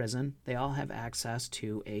 Prison, they all have access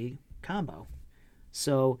to a combo.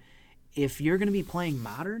 So if you're going to be playing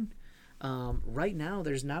Modern, right now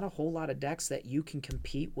there's not a whole lot of decks that you can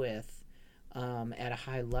compete with at a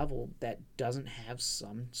high level that doesn't have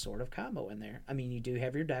some sort of combo in there. I mean, you do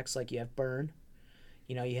have your decks, like you have Burn,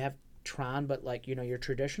 you have Tron, but like, your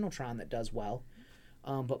traditional Tron that does well.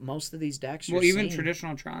 But most of these decks, even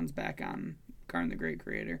traditional Tron's back on Karn the Great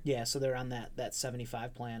Creator. Yeah, so they're on that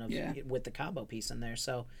 75 plan with the combo piece in there.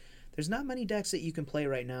 So there's not many decks that you can play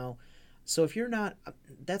right now. So if you're not,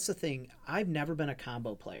 that's the thing. I've never been a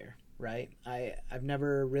combo player, right? I've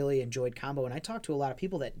never really enjoyed combo, and I talk to a lot of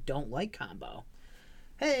people that don't like combo.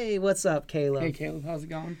 Hey, what's up, Caleb? Hey, Caleb, how's it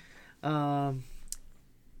going?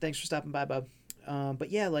 Thanks for stopping by, bub. But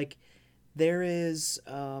yeah, like there is,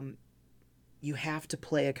 you have to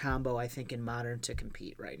play a combo, I think, in Modern to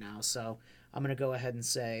compete right now. So I'm going to go ahead and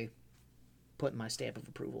say, put my stamp of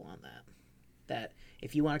approval on that. That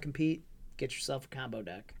if you want to compete, get yourself a combo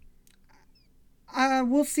deck.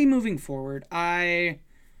 We'll see moving forward. I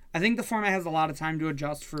think the format has a lot of time to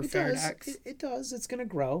adjust for fair decks. It does. It's going to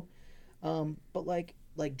grow. But like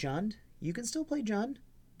Jund, you can still play Jund.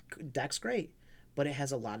 Deck's great. But it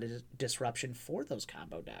has a lot of disruption for those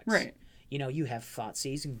combo decks. Right. You have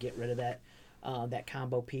Thoughtseize and get rid of that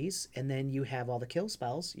combo piece, and then you have all the kill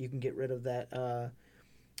spells. You can get rid of that,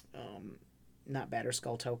 not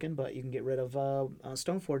Batterskull token, but you can get rid of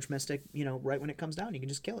Stoneforge Mystic. Right when it comes down, you can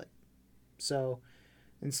just kill it. So,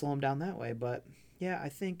 and slow them down that way. But yeah, I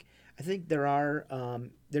think there are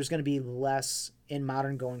there's going to be less in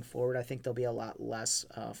Modern going forward. I think there'll be a lot less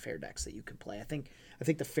fair decks that you can play. I think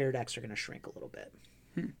the fair decks are going to shrink a little bit.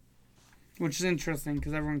 Which is interesting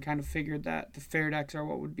because everyone kind of figured that the fair decks are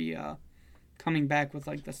what would be coming back with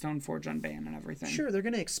like the Stoneforge Unban and everything. Sure, they're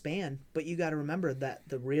going to expand, but you got to remember that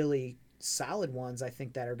the really solid ones, I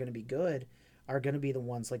think, that are going to be good are going to be the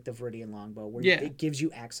ones like the Viridian Longbow, where it gives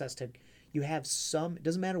you access to. You have some. It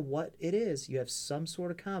doesn't matter what it is. You have some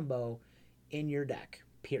sort of combo in your deck.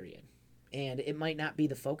 Period. And it might not be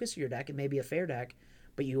the focus of your deck. It may be a fair deck,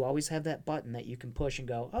 but you always have that button that you can push and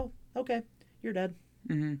go, oh, okay, you're dead.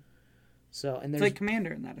 Mm-hmm. So and there's it's like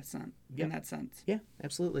Commander in that sense. Yep. In that sense. Yeah,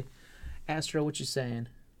 absolutely. Astro, what you saying?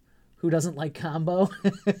 Who doesn't like combo?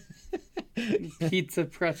 Pizza,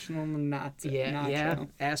 pretzel, and nacho. Yeah.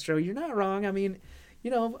 Astro, you're not wrong. I mean,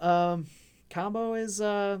 combo is.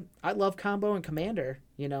 I love combo and Commander.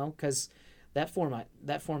 Because that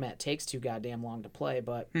format takes too goddamn long to play.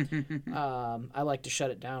 But I like to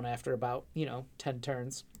shut it down after about 10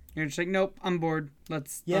 turns. You're just like, nope, I'm bored.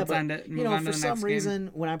 Let's end it. And move on to the for next some reason,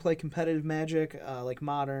 game. when I play competitive Magic, like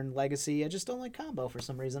Modern, Legacy, I just don't like combo for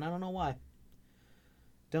some reason. I don't know why.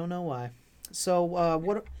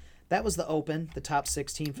 So that was the Open, the top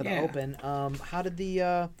 16 for the Open. How did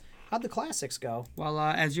the Classics go? Well,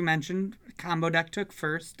 as you mentioned, combo deck took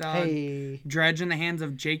first. Dredge in the hands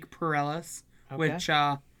of Jake Perellis, which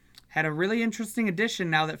had a really interesting addition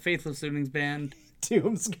now that Faithless Looting's banned.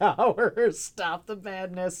 Doomscour, stop the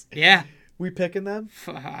madness. Yeah. We picking them?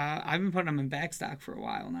 I've been putting them in backstock for a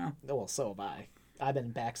while now. Oh, well, so have I. I've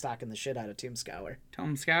been backstocking the shit out of Tombscour.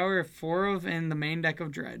 Tombscour, 4 of in the main deck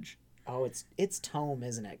of Dredge. Oh, it's Tome,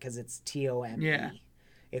 isn't it? Because it's Tome. Yeah.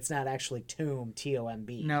 It's not actually Tomb,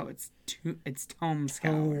 T-O-M-B. No, it's Tome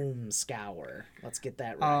Scour. Tome Scour. Let's get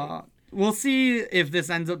that right. We'll see if this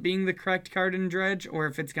ends up being the correct card in Dredge, or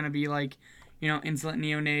if it's going to be like, Insolent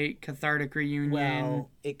Neonate, Cathartic Reunion. Well,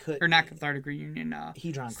 it could... Or not Cathartic Reunion,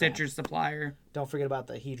 Hedron Stitcher Crab. Supplier. Don't forget about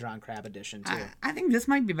the Hedron Crab edition, too. I think this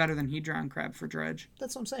might be better than Hedron Crab for Dredge.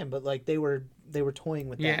 That's what I'm saying, but like they were toying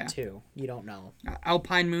with that, too. You don't know.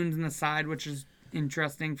 Alpine Moon's in the side, which is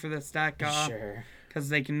interesting for this deck. Sure. Because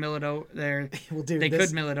they can mill it over there. Well, dude, they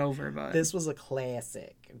could mill it over, but this was a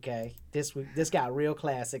classic. Okay, this got real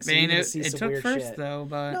classic. So you're gonna see some took weird first shit. though,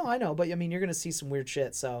 but no, I know, but I mean, you're gonna see some weird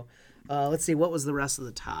shit. So, let's see, what was the rest of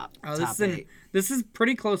the top? This is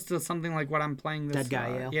pretty close to something like what I'm playing this. Dead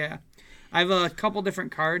Guy Yale. Yeah, I have a couple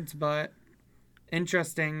different cards, but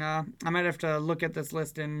interesting. I might have to look at this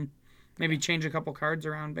list and maybe change a couple cards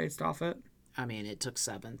around based off it. I mean, it took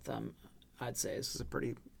 7th. I'd say this is a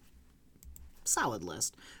pretty solid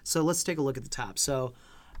list. So let's take a look at the top. So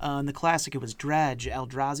in the classic, it was Dredge,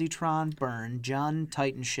 Eldrazi-tron, Burn, Jund,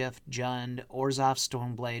 Titan Shift, Jund, Orzhov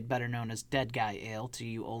Stoneblade, better known as Dead Guy Ale to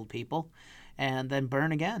you old people, and then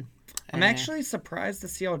Burn again. I'm actually surprised to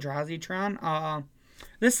see Eldrazi-tron.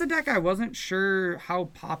 This is a deck I wasn't sure how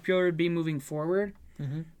popular it would be moving forward,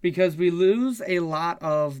 because we lose a lot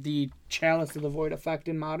of the Chalice of the Void effect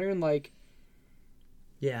in Modern, like...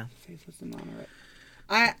 Yeah. Faithless and Mono, right?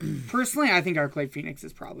 I think Arclight Phoenix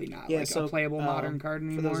is probably not a playable Modern card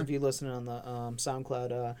anymore. For those of you listening on the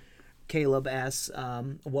SoundCloud, Caleb asks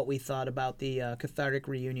what we thought about the Cathartic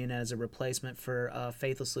Reunion as a replacement for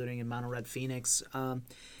Faithless Looting and Mono Red Phoenix.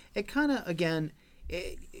 It kind of, again,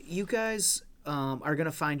 you guys are going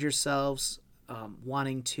to find yourselves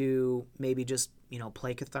wanting to maybe just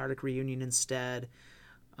play Cathartic Reunion instead,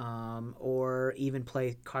 or even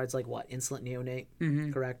play cards like Insolent Neonate,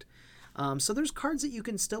 correct? So there's cards that you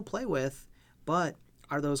can still play with, but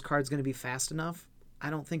are those cards going to be fast enough? I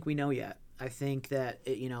don't think we know yet. I think that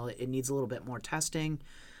it needs a little bit more testing.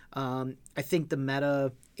 I think the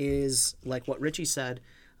meta is like what Richie said.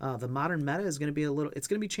 The modern meta is going to be it's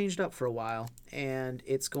going to be changed up for a while, and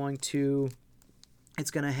it's going to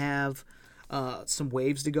have some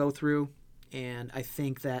waves to go through. And I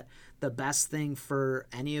think that the best thing for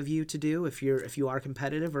any of you to do, if you are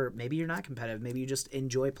competitive, or maybe you're not competitive, maybe you just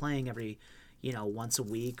enjoy playing every, once a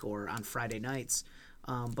week or on Friday nights,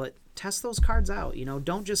 but test those cards out.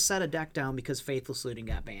 Don't just set a deck down because Faithless Looting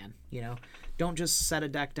got banned. Don't just set a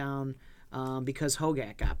deck down because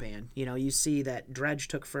Hogak got banned. You see that Dredge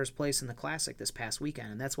took first place in the Classic this past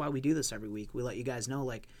weekend, and that's why we do this every week. We let you guys know,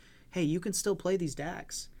 like, hey, you can still play these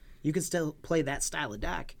decks. You can still play that style of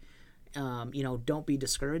deck. Don't be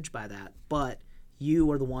discouraged by that, but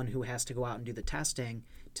you are the one who has to go out and do the testing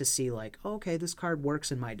to see, like, oh, okay, this card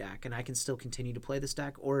works in my deck and I can still continue to play this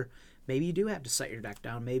deck. Or maybe you do have to set your deck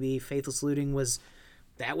down. Maybe Faithless Looting was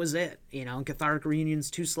it, and Cathartic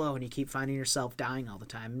Reunion's too slow and you keep finding yourself dying all the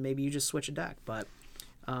time. Maybe you just switch a deck. But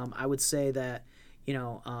I would say that,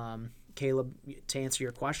 Caleb, to answer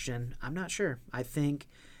your question, I'm not sure. I think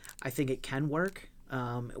it can work.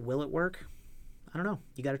 Will it work? I don't know.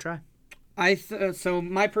 You got to try. So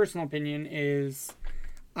my personal opinion is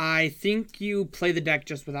I think you play the deck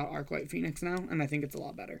just without Arclight Phoenix now, and I think it's a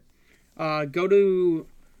lot better. Go to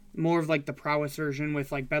more of like the Prowess version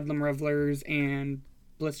with like Bedlam Revelers and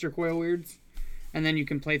Blister Coil Weirds, and then you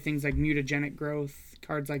can play things like Mutagenic Growth,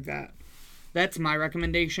 cards like that. That's my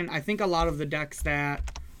recommendation. I think a lot of the decks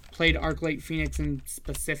that played Arclight Phoenix in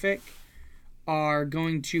specific are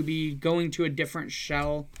going to be going to a different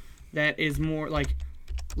shell that is more like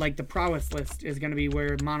the Prowess list is going to be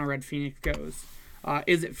where Mono Red Phoenix goes.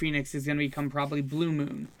 Is it Phoenix is going to become probably Blue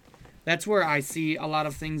Moon. That's where I see a lot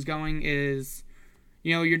of things going is,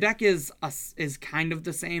 your deck is kind of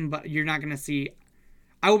the same, but you're not going to see...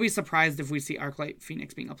 I will be surprised if we see Arclight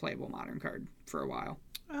Phoenix being a playable Modern card for a while.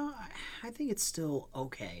 I think it's still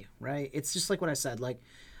okay, right? It's just like what I said. Like,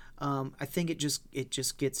 I think it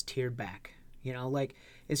just gets tiered back. Like,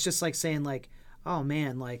 it's just like saying, like, oh,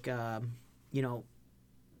 man, like,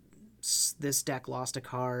 this deck lost a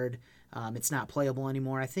card. It's not playable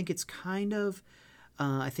anymore. I think it's kind of...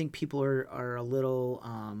 I think people are a little...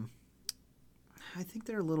 I think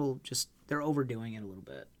they're a little just... They're overdoing it a little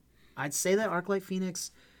bit. I'd say that Arclight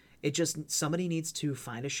Phoenix, it just... Somebody needs to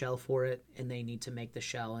find a shell for it, and they need to make the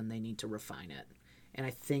shell, and they need to refine it. And I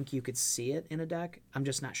think you could see it in a deck. I'm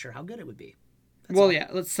just not sure how good it would be. That's all.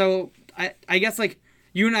 Yeah. So, I guess, like,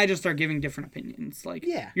 you and I just are giving different opinions. Like,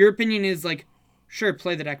 yeah. Your opinion is, like, sure,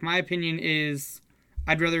 play the deck. My opinion is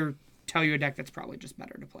I'd rather tell you a deck that's probably just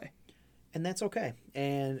better to play. And that's okay.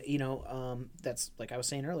 And, that's like I was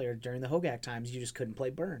saying earlier, during the Hogak times, you just couldn't play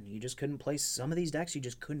Burn. You just couldn't play some of these decks. You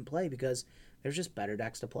just couldn't play because there's just better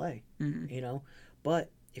decks to play,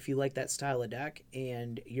 But if you like that style of deck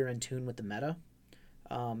and you're in tune with the meta,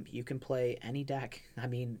 you can play any deck. I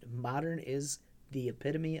mean, Modern is the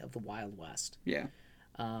epitome of the Wild West. Yeah.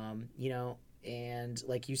 And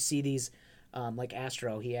like you see these, like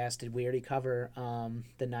Astro, he asked, did we already cover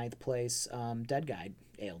the 9th place Dead Guide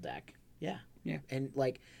Ale deck? Yeah. And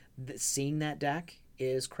like seeing that deck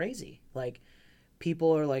is crazy. Like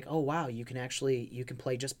people are like, oh wow, you can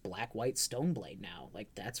play just black white Stoneblade now. Like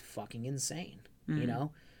that's fucking insane,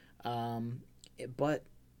 but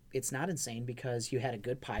it's not insane because you had a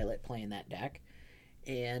good pilot playing that deck,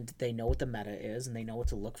 and they know what the meta is, and they know what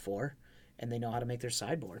to look for, and they know how to make their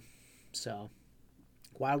sideboard. So,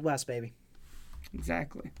 Wild West, baby.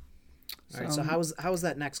 Exactly. All right. So how was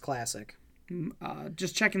that next classic?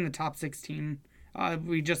 Just checking the top 16.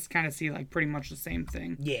 We just kind of see like pretty much the same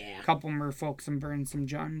thing. Yeah. A couple Merfolk, some Burn, some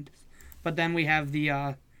Jund. But then we have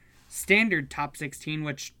the standard top 16,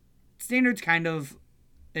 which standard's kind of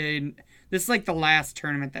this is like the last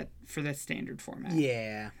tournament for this standard format.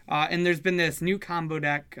 Yeah. And there's been this new combo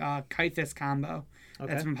deck, Kythus combo,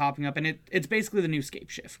 that's been popping up, and it's basically the new Scape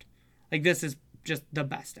Shift. Like this is just the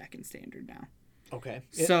best deck in standard now. Okay.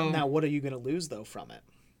 So now what are you going to lose though from it?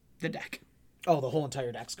 The deck. Oh, the whole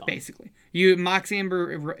entire deck's gone. Basically. Mox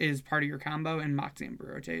Amber is part of your combo, and Mox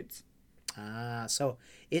Amber rotates. So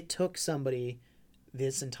it took somebody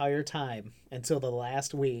this entire time until the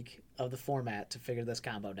last week of the format to figure this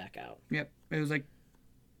combo deck out. Yep. It was like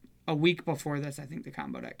a week before this, I think the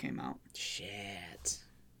combo deck came out. Shit.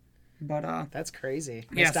 But that's crazy.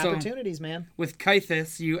 Missed opportunities, man. With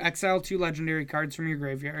Kythus, you exile 2 legendary cards from your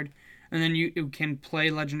graveyard, and then you can play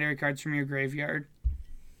legendary cards from your graveyard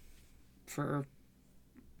for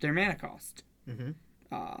their mana cost.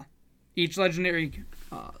 Mm-hmm. Each legendary...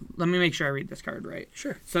 let me make sure I read this card right.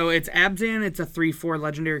 Sure. So it's Abzan. It's a 3/4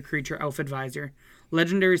 legendary creature, Elf Advisor.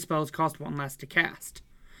 Legendary spells cost 1 less to cast.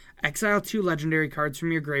 Exile 2 legendary cards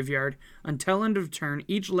from your graveyard. Until end of turn,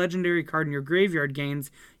 each legendary card in your graveyard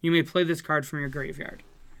gains. You may play this card from your graveyard.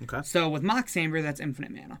 Okay. So with Mox Amber, that's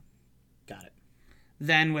infinite mana. Got it.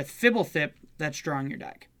 Then with Fibblethip, that's drawing your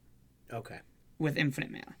deck. Okay. With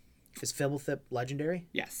infinite mana. Is Fibblethip legendary?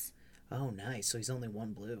 Yes. Oh, nice. So he's only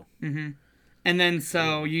 1 blue. Mm-hmm. And then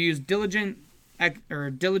so you use Diligent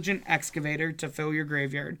Excavator to fill your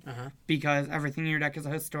graveyard because everything in your deck is a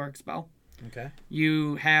historic spell. Okay.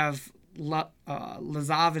 You have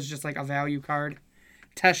Lazav is just like a value card.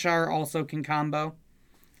 Teshar also can combo.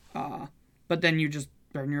 But then you just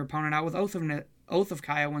burn your opponent out with Oath of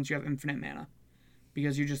Kaya once you have infinite mana.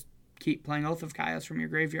 Because you just keep playing Oath of Kayas from your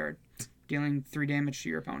graveyard, dealing 3 damage to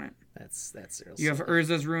your opponent. That's real. You have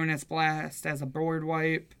Urza's Ruinous Blast as a board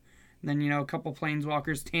wipe. And then, a couple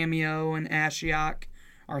Planeswalkers, Tameo and Ashiok,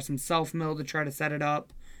 are some self-mill to try to set it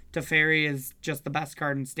up. Teferi is just the best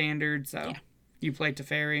card in Standard, so you play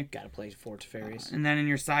Teferi. Gotta play 4 Teferis. And then in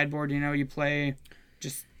your sideboard, you play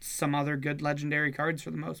just some other good legendary cards for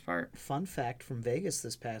the most part. Fun fact from Vegas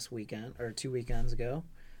this past weekend, or 2 weekends ago,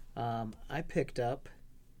 I picked up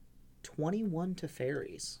 21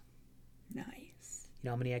 Teferis. Nice. You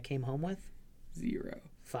know how many I came home with? 0.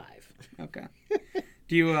 5. Okay.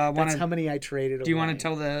 Do you want That's how many I traded away. Do you want to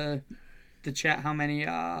tell the chat how many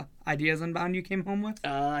Ideas Unbound you came home with?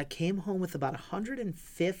 I came home with about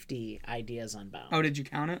 150 Ideas Unbound. Oh, did you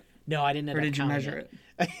count it? No, I didn't end Or up did you measure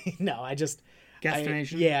it? No, I just...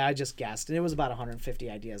 Guesstimation? I just guessed. And it was about 150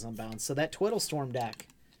 Ideas Unbound. So that Twiddle Storm deck,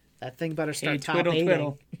 that thing better start top twiddle, 8ing.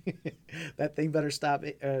 twiddle. That thing better start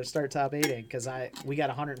top 8ing because we got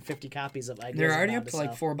 150 copies of Ideas They're already Unbound up to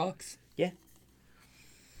like $4. Yeah.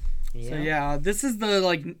 So yeah, this is the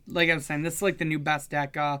like I was saying, this is like the new best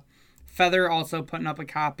deck. Feather also putting up a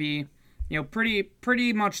copy.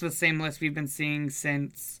 Pretty much the same list we've been seeing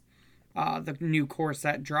since the new core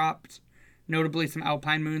set dropped. Notably some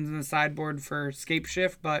Alpine Moons in the sideboard for Scape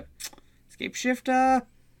Shift, but Scape Shift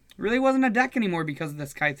really wasn't a deck anymore because of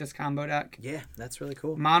this Kythus combo deck. Yeah, that's really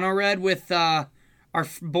cool. Mono red with our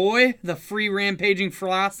boy, the free rampaging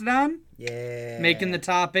Philosodon. Yeah. Making the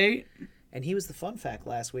top 8. And he was the fun fact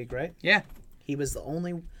last week, right? Yeah. He was the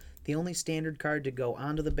only standard card to go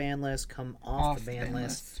onto the ban list, come off the ban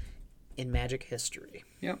list in Magic history.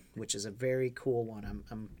 Yep. Which is a very cool one.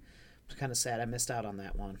 I'm kind of sad I missed out on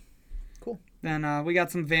that one. Cool. Then we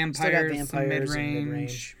got some vampires, some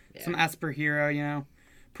mid-range, some Esper Hero,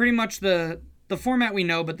 Pretty much the format we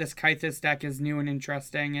know, but this Kythus deck is new and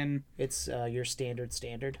interesting. And it's your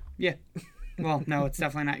standard. Yeah. Well, no, it's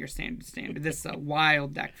definitely not your standard. This is a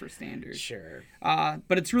wild deck for standard. Sure.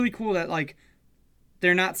 But it's really cool that, like,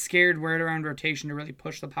 they're not scared right around rotation to really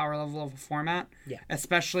push the power level of a format. Yeah.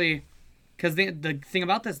 Especially because the thing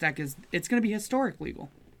about this deck is it's going to be historic legal.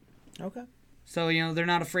 Okay. So, they're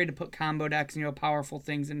not afraid to put combo decks and, powerful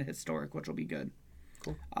things into historic, which will be good.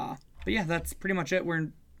 Cool. But yeah, that's pretty much it.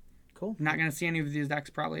 We're cool. Not going to see any of these decks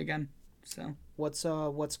probably again. So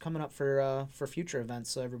what's coming up for future events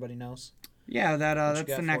so everybody knows? Yeah, that's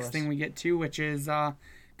the next thing we get to, which is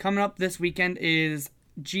coming up this weekend is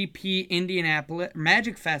GP Indianapolis,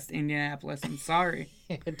 Magic Fest Indianapolis. I'm sorry.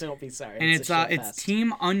 Don't be sorry. And it's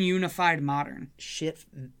Team Ununified Modern.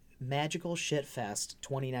 Magical Shit Fest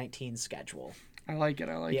 2019 schedule. I like it.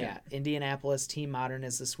 Yeah, Indianapolis Team Modern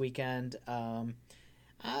is this weekend.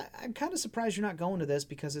 I'm kind of surprised you're not going to this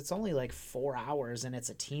because it's only like 4 hours and it's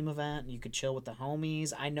a team event. And you could chill with the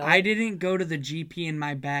homies. I know. I didn't go to the GP in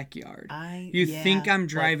my backyard. You think I'm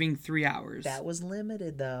driving 3 hours? That was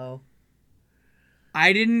limited though.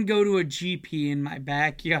 I didn't go to a GP in my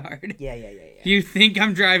backyard. Yeah. You think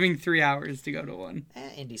I'm driving 3 hours to go to one?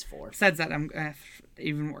 Indy's 4. Besides that, I'm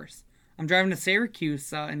even worse. I'm driving to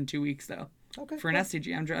Syracuse in 2 weeks though. Okay. For an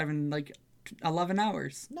SCG, I'm driving like 11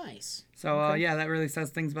 hours. Nice. So, that really says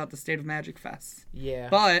things about the state of Magic Fest. Yeah.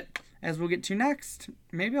 But, as we'll get to next,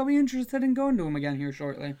 maybe I'll be interested in going to them again here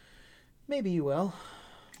shortly. Maybe you will.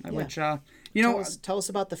 Which, tell us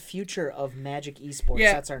about the future of Magic Esports.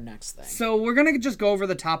 Yeah. That's our next thing. So, we're going to just go over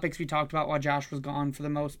the topics we talked about while Josh was gone for the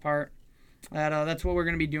most part. That's what we're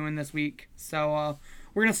going to be doing this week. So,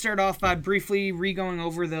 we're going to start off by briefly re-going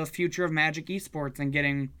over the future of Magic Esports and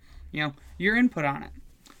getting, your input on it.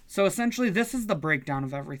 So essentially, this is the breakdown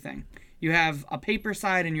of everything. You have a paper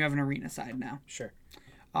side and you have an arena side now. Sure.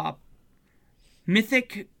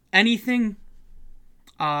 Mythic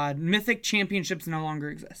championships no longer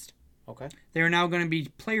exist. Okay. They are now going to be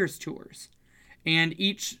players' tours. And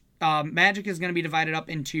each Magic is going to be divided up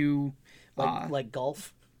into... like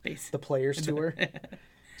golf? Basically. The players' tour?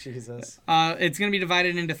 Jesus. It's going to be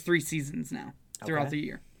divided into 3 seasons now throughout the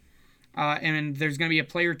year. And there's going to be a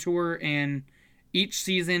player tour in each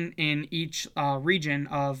season in each region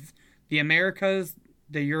of the Americas,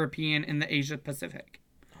 the European, and the Asia Pacific.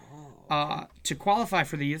 To qualify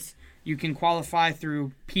for these, you can qualify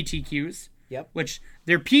through PTQs. Yep. Which,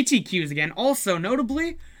 they're PTQs again. Also,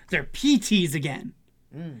 notably, they're PTs again.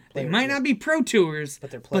 They might not be Pro Tours,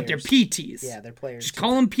 but they're PTs. Yeah, they're players. Just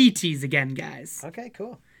call them PTs again, guys. Okay,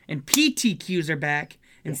 cool. And PTQs are back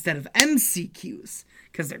instead of MCQs.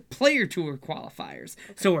 Because they're player tour qualifiers.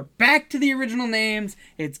 Okay. So we're back to the original names.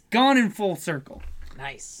 It's gone in full circle.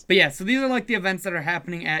 Nice. But yeah, so these are like the events that are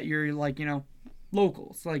happening at your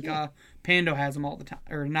locals. Like Pando has them all the time.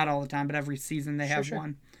 Or not all the time, but every season they have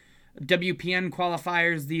one. WPN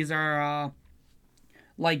qualifiers, these are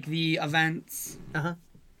like the events. Uh-huh.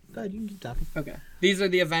 Go ahead, you can keep talking. Okay. These are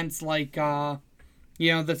the events like, the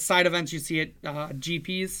side events you see at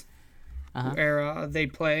GPs. Where they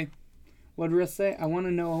play. What did Russ say? I want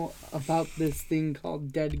to know about this thing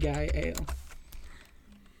called Dead Guy Ale.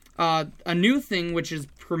 A new thing, which is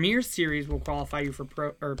Premier Series, will qualify you for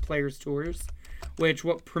Players Tours. Which,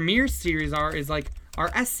 what Premier Series are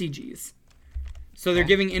SCGs. So they're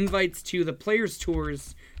giving invites to the Players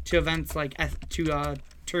Tours to events like,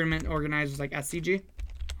 tournament organizers like SCG.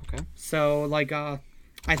 Okay. So,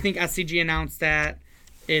 I think SCG announced that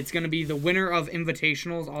it's going to be the winner of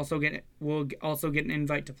invitationals will also get an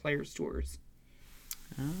invite to Players Tours.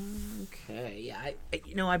 Okay, yeah,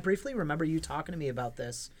 I briefly remember you talking to me about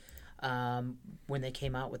this when they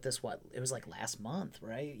came out with this. It was like last month,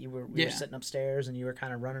 right? We were sitting upstairs and you were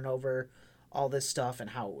kind of running over all this stuff and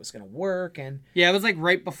how it was going to work, and it was like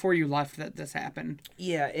right before you left that this happened.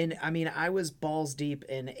 Yeah, and I mean, I was balls deep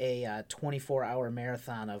in a 24-hour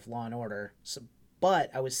marathon of Law and Order,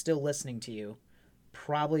 but I was still listening to you.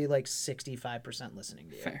 Probably like 65% listening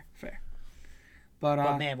to you. Fair.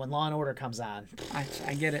 But man, when Law and Order comes on,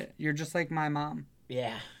 I get it. You're just like my mom.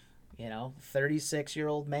 Yeah,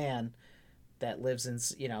 36-year-old man that lives in.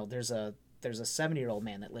 There's a 70-year-old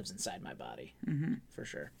man that lives inside my body. Mm-hmm. For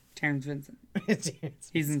sure. Terrence Vincent.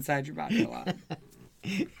 He's inside your body a lot.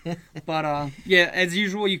 But as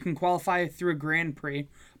usual, you can qualify through a Grand Prix.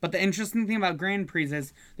 But the interesting thing about Grand Prix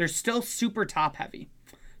is they're still super top heavy.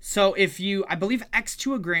 So if you, I believe,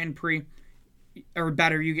 X2 a Grand Prix, or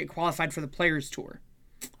better, you get qualified for the Players Tour.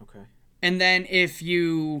 Okay. And then if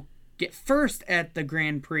you get first at the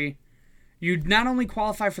Grand Prix, you not only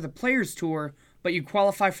qualify for the Players Tour, but you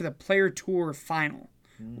qualify for the Player Tour Final,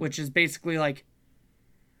 which is basically like...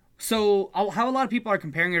 So how a lot of people are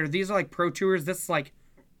comparing it, these are like Pro Tours. This is like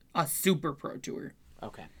a Super Pro Tour.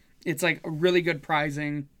 Okay. It's like a really good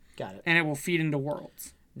prizing. Got it. And it will feed into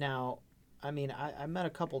Worlds. Now, I mean, I met a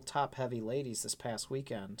couple top-heavy ladies this past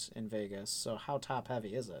weekend in Vegas, so how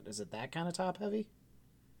top-heavy is it? Is it that kind of top-heavy?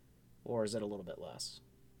 Or is it a little bit less?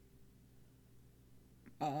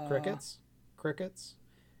 Crickets? Crickets?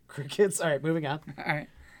 Crickets? All right, moving on. All right.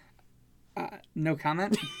 No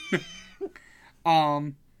comment.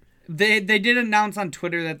 They did announce on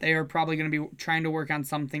Twitter that they are probably going to be trying to work on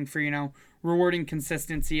something for, rewarding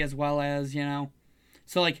consistency as well as,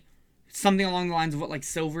 so like something along the lines of what like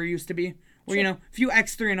silver used to be. Where, Sure. if you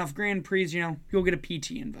X3 enough Grand Prix, you'll get a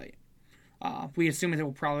PT invite. We assume it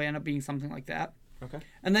will probably end up being something like that. Okay.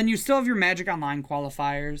 And then you still have your Magic Online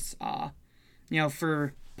qualifiers,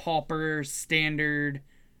 for Pauper, Standard,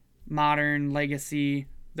 Modern, Legacy.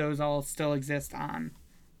 Those all still exist on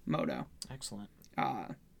Moto. Excellent.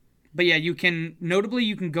 But yeah, you can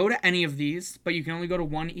go to any of these, but you can only go to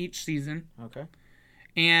one each season. Okay.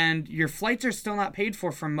 And your flights are still not paid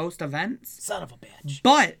for most events. Son of a bitch.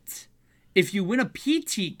 But if you win a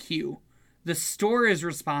PTQ, the store is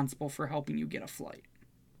responsible for helping you get a flight.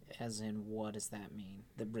 As in, what does that mean?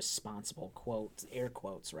 The responsible quotes, air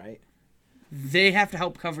quotes, right? They have to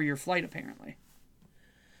help cover your flight, apparently.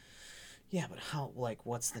 Yeah, but how? Like,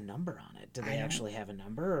 what's the number on it? Do they actually have a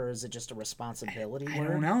number, or is it just a responsibility word? I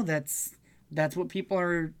don't know. That's what people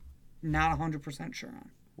are not 100% sure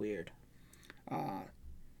on. Weird.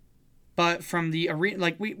 But from the arena,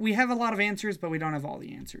 like we have a lot of answers, but we don't have all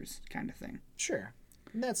the answers, kind of thing. Sure.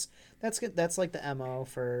 And that's good. That's like the MO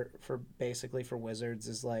for basically for Wizards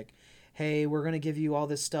is like, hey, we're gonna give you all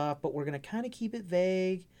this stuff, but we're gonna kind of keep it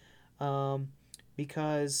vague,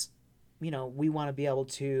 because we want to be able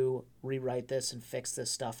to rewrite this and fix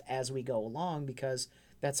this stuff as we go along, because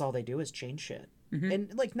that's all they do is change shit. Mm-hmm.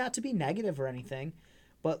 And like, not to be negative or anything,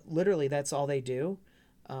 but literally that's all they do,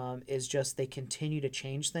 is just they continue to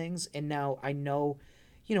change things. And now I know,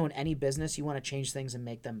 in any business you want to change things and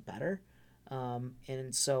make them better.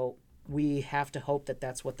 And so we have to hope that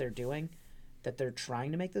that's what they're doing, that they're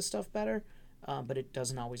trying to make this stuff better, but it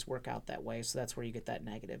doesn't always work out that way. So that's where you get that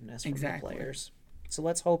negativeness from the players. So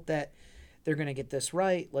let's hope that they're going to get this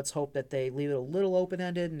right. Let's hope that they leave it a little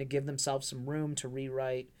open-ended and to give themselves some room to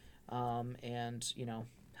rewrite, and,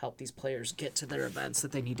 help these players get to their events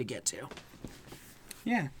that they need to get to.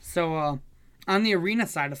 Yeah. So on the arena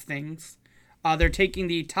side of things, they're taking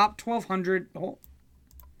the top 1,200...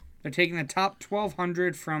 They're taking the top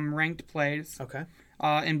 1,200 from ranked plays. Okay.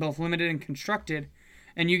 In both limited and constructed,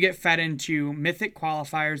 and you get fed into mythic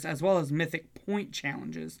qualifiers as well as mythic point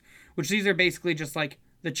challenges, which these are basically just like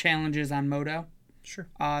the challenges on Moto. Sure.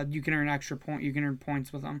 You can earn extra point. You can earn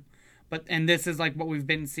points with them, and this is like what we've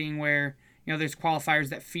been seeing where there's qualifiers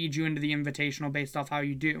that feed you into the invitational based off how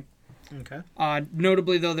you do. Okay.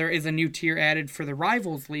 Notably though, there is a new tier added for the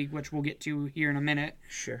Rivals League, which we'll get to here in a minute.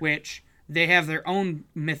 Sure. Which they have their own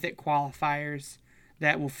mythic qualifiers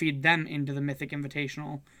that will feed them into the Mythic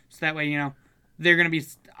Invitational. So that way, they're going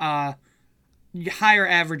to be higher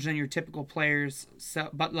average than your typical players,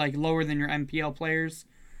 but like lower than your MPL players.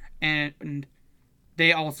 And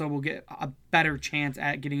they also will get a better chance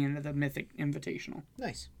at getting into the Mythic Invitational.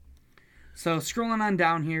 Nice. So scrolling on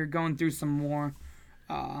down here, going through some more,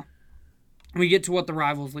 we get to what the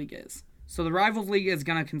Rivals League is. So the Rivals League is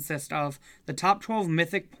going to consist of the top 12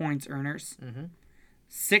 Mythic points earners,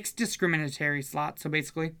 6 discriminatory slots, so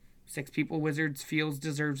basically 6 people Wizards feels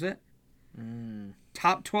deserves it.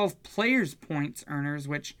 Top 12 players points earners,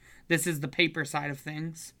 which this is the paper side of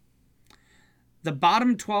things. The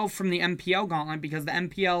bottom 12 from the MPL gauntlet, because the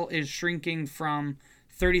MPL is shrinking from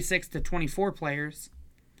 36 to 24 players.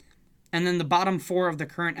 And then the bottom 4 of the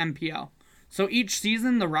current MPL. So each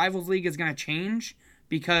season, the Rivals League is going to change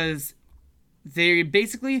because they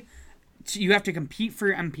basically, you have to compete for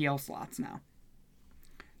your MPL slots now.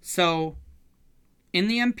 So in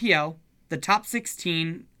the MPL, the top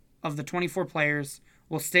 16 of the 24 players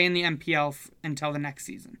will stay in the MPL until the next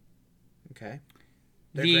season. Okay.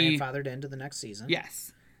 They're grandfathered into the next season.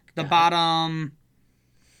 Yes. The bottom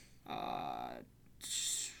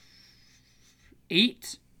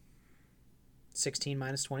 8. 16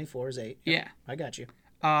 minus 24 is 8. Yep. Yeah. I got you.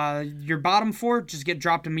 Your bottom 4 just get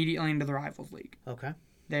dropped immediately into the Rivals League. Okay.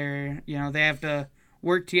 They have to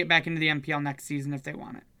work to get back into the MPL next season if they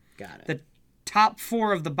want it. Got it. The top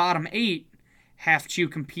 4 of the bottom 8 have to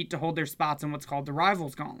compete to hold their spots in what's called the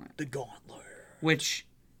Rivals Gauntlet. The Gauntlet. Which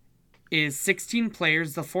is 16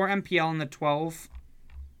 players, the 4 MPL and the 12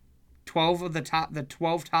 of the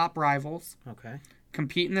 12 top rivals. Okay.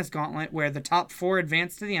 Compete in this gauntlet where the top 4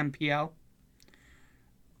 advance to the MPL.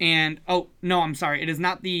 And, oh, no, I'm sorry. It is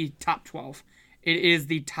not the top 12. It is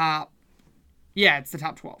the top Yeah, it's the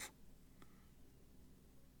top 12.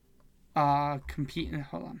 Compete.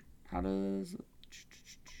 Hold on. How does?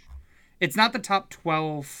 It's not the top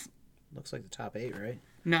 12. Looks like the top 8, right?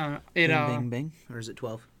 No, Bing, bing, bing. Or is it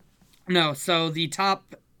 12? No, so the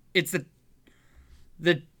top. It's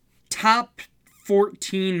the top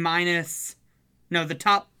 14 minus. No, the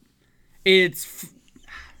top. It's.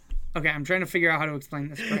 Okay, I'm trying to figure out how to explain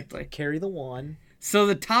this correctly. Carry the 1. So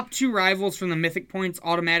the top 2 rivals from the Mythic points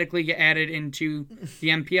automatically get added into the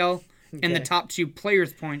MPL, and the top 2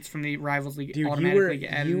 players' points from the Rivals League automatically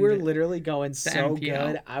get added. You were literally going so MPL.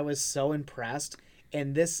 good. I was so impressed.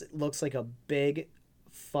 And this looks like a big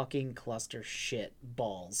fucking cluster shit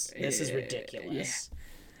balls. This is ridiculous. Yeah.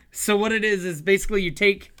 So what it is basically you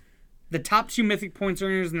take the top 2 Mythic points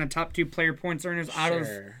earners and the top 2 player points earners out of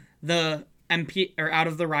the MP or out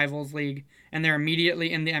of the Rivals League, and they're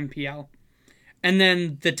immediately in the MPL. And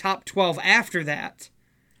then the top 12 after that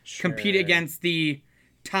compete against the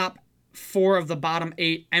top 4 of the bottom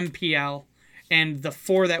 8 MPL, and the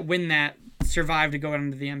 4 that win that survive to go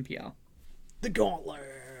into the MPL. The gauntlet.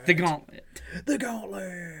 The gauntlet. The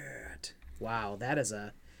gauntlet. Wow, that's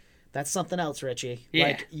something else, Richie. Yeah.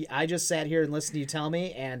 Like, I just sat here and listened to you tell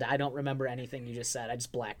me, and I don't remember anything you just said. I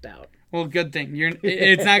just blacked out. Well, good thing.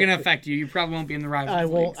 It's not going to affect you. You probably won't be in the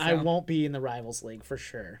Rivals League. I won't be in the Rivals League for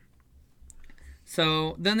sure.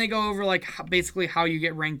 So then they go over basically how you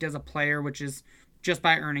get ranked as a player, which is just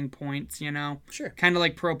by earning points, Sure. Kind of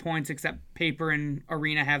like pro points, except Paper and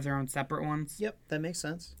Arena have their own separate ones. Yep, that makes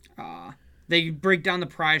sense. They break down the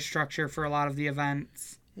prize structure for a lot of the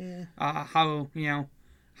events. Yeah. How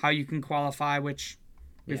you can qualify, which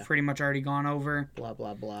we've pretty much already gone over. Blah,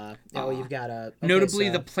 blah, blah. You've got a... Notably,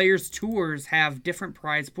 the Players' Tours have different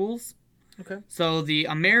prize pools. Okay. So the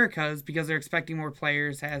Americas, because they're expecting more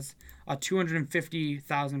players, has a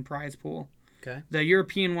 250,000 prize pool. Okay. The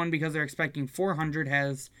European one, because they're expecting 400,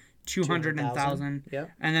 has 200,000.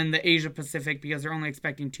 Yep. And then the Asia Pacific, because they're only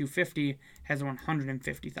expecting 250, has a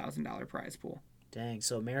 $150,000 prize pool. Dang,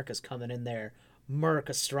 so America's coming in there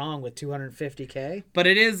Merca strong with 250K. But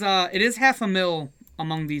it is $500,000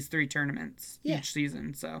 among these 3 tournaments each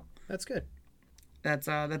season, so that's good. That's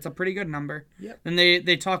a pretty good number. Yep. Then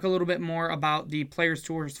they talk a little bit more about the Players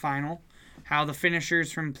Tours final, how the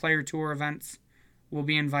finishers from Player Tour events will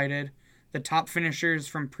be invited, the top finishers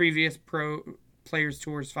from previous Pro Players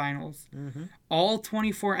Tours finals, all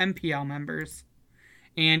 24 MPL members,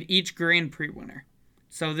 and each Grand Prix winner.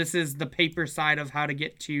 So this is the paper side of how to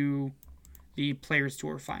get to the Players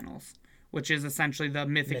Tour finals, which is essentially the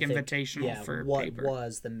Mythic Invitational for paper. What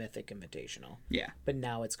was the Mythic Invitational? Yeah. But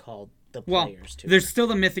now it's called the Players Tour. There's still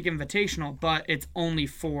the Mythic Invitational, but it's only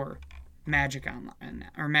for Magic Online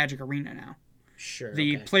or Magic Arena now. Sure.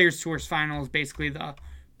 The Players Tours final is basically the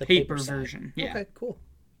paper version. Yeah. Okay, cool.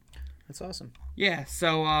 That's awesome. Yeah,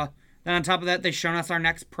 so then on top of that, they've shown us our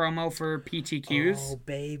next promo for PTQs. Oh,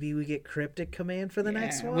 baby, we get Cryptic Command for the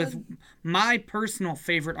next one? With my personal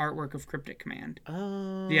favorite artwork of Cryptic Command. The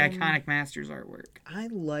Iconic Masters artwork. I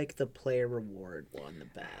like the player reward one the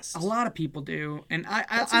best. A lot of people do, and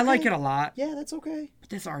I like it a lot. Yeah, that's okay. But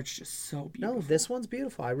this art's just so beautiful. No, this one's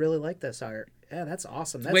beautiful. I really like this art. Yeah, that's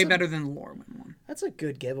awesome. That's way better than the Lorwyn one. That's a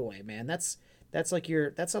good giveaway, man. That's like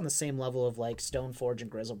that's on the same level of like Stoneforge and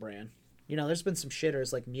Grizzlebrand. There's been some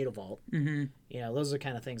shitters like Mutavault. Mm-hmm. Those are the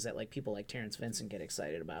kind of things that like people like Terrence Vincent get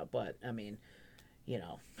excited about. But I mean,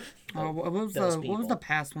 what was the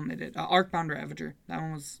past one they did? Arcbound Ravager. That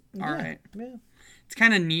one was all right. Yeah. It's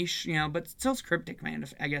kind of niche, but still Cryptic, man.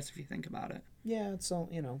 I guess if you think about it. Yeah, it's all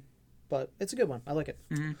but it's a good one. I like it.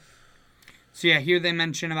 Mm-hmm. So yeah, here they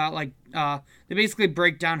mention about they basically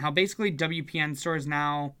break down how basically WPN stores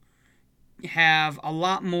now have a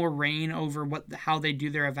lot more reign over how they do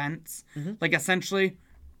their events. Mm-hmm. Like essentially,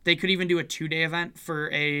 they could even do a 2-day event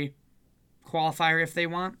for a qualifier if they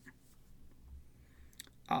want.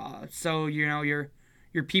 So your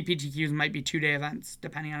PPTQs might be 2-day events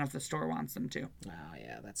depending on if the store wants them to. Oh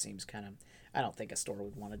yeah, that seems kind of. I don't think a store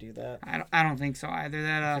would want to do that. I don't think so either.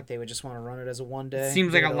 I think they would just want to run it as a 1-day.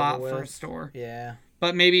 Seems like a lot for a store. Yeah.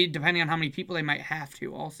 But maybe depending on how many people they might have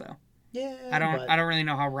to also. Yeah. I don't really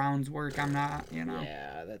know how rounds work. I'm not,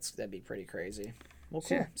 Yeah, that'd be pretty crazy. Well,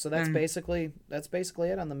 cool. Yeah. So that's basically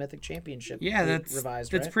it on the Mythic Championship. Yeah, that's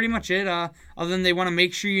revised. That's right? pretty much it. Other than they want to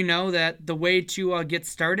make sure you know that the way to get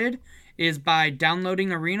started is by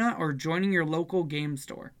downloading Arena or joining your local game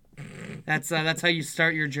store. That's how you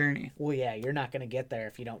start your journey. Well, yeah, you're not going to get there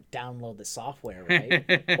if you don't download the software,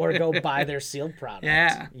 right? Or go buy their sealed product.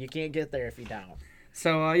 Yeah. You can't get there if you don't.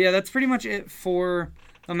 So, that's pretty much it for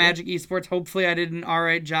the Magic Esports. Hopefully I did an all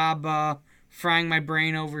right job frying my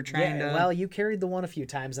brain over trying to. Well, you carried the one a few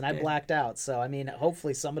times, and I blacked out. So I mean,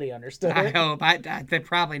 hopefully somebody understood. I hope. They're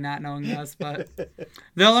probably not knowing us, but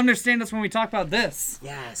they'll understand us when we talk about this.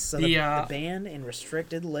 Yes. So the banned and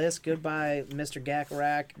restricted list. Goodbye, Mr.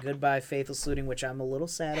 Gakarak. Goodbye, Faithless Looting, which I'm a little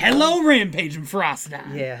sad about. Hello, Rampage and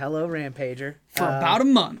Frostdown. Yeah. Hello, Rampager. For about a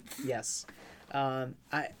month. Yes.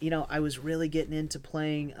 I was really getting into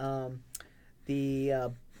playing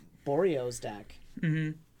the Boreos deck,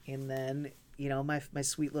 and then my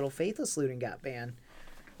sweet little Faithless Looting got banned,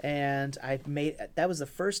 and that was the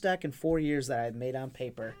first deck in 4 years that I had made on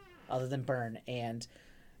paper, other than Burn, and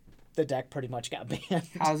the deck pretty much got banned.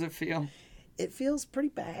 How's it feel? It feels pretty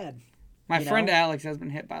bad. My friend Alex has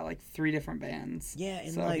been hit by like 3 different bans. Yeah,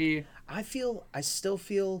 and so I still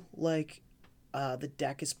feel like the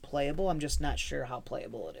deck is playable. I'm just not sure how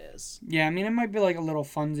playable it is. Yeah, I mean, it might be like a little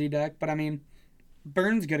funsy deck, but I mean,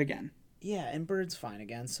 Burn's good again. Yeah, and Bird's fine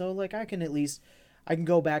again. So like I can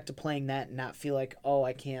go back to playing that and not feel like, oh,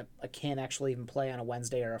 I can't actually even play on a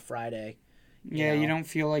Wednesday or a Friday. You don't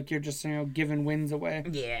feel like you're just giving wins away.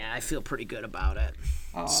 Yeah, I feel pretty good about it.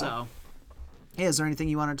 So, hey, is there anything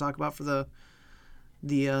you want to talk about for the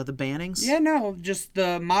bannings? Yeah, no, just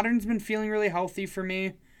the Modern's been feeling really healthy for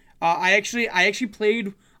me. I actually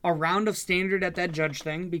played a round of Standard at that Judge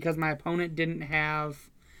thing because my opponent didn't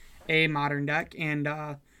have a Modern deck, and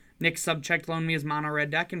Nick Subcheck loaned me his mono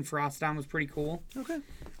red deck, and Frostdown was pretty cool. Okay.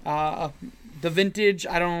 The Vintage,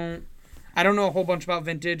 I don't know a whole bunch about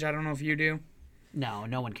Vintage. I don't know if you do.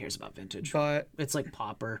 No one cares about Vintage. But it's like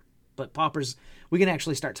Pauper. But Paupers, we can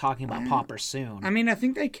actually start talking about Pauper soon. I mean, I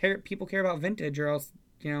think people care about Vintage, or else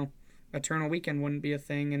Eternal Weekend wouldn't be a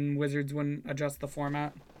thing, and Wizards wouldn't adjust the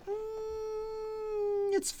format.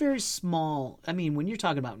 It's very small. I mean, when you're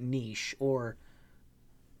talking about niche or,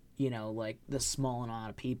 like the small amount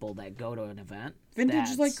of people that go to an event. Vintage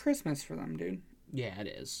is like Christmas for them, dude. Yeah, it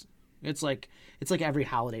is. It's like every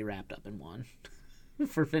holiday wrapped up in one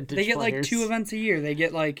for Vintage They get players. like 2 events a year. They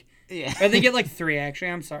get like... Yeah. Or they get like 3,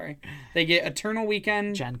 actually. I'm sorry. They get Eternal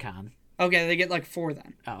Weekend. Gen Con. Okay, they get like 4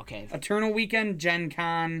 then. Oh, okay. Eternal Weekend, Gen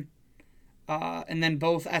Con, and then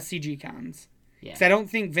both SCG cons. Yeah. Because I don't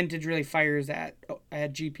think Vintage really fires at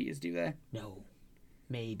GPs, do they? No.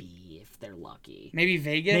 Maybe if they're lucky. Maybe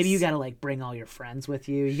Vegas? Maybe you gotta like bring all your friends with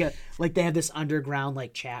you. You got like they have this underground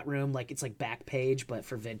like chat room, like it's like Backpage but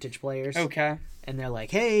for Vintage players. Okay. And they're like,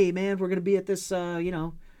 hey man, we're gonna be at this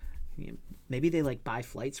maybe they like buy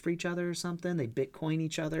flights for each other or something. They Bitcoin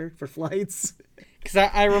each other for flights. Because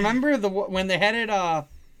I remember when they had it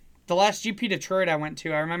the last GP Detroit I went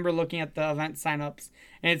to, I remember looking at the event signups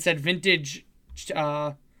and it said Vintage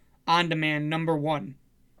on demand number 1,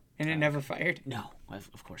 and it never fired. No,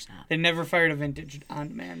 of course not. They never fired a Vintage on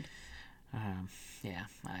demand. Yeah,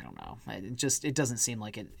 I don't know. It doesn't seem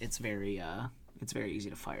like it's very easy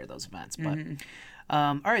to fire those events. But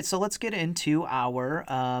all right, so let's get into our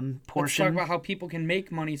portion. Let's talk about how people can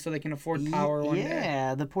make money so they can afford power one day.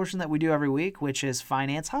 Yeah, the portion that we do every week, which is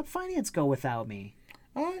finance. How'd finance go without me?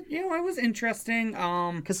 It was interesting.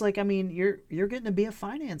 Because like I mean, you're getting to be a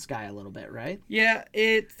finance guy a little bit, right? Yeah,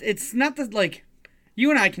 it's not that like you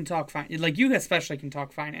and I can talk like you especially can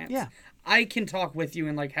talk finance. Yeah, I can talk with you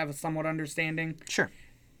and like have a somewhat understanding. Sure.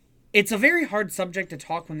 It's a very hard subject to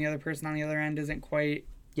talk when the other person on the other end isn't quite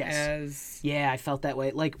as. Yeah, I felt that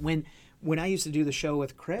way. Like when I used to do the show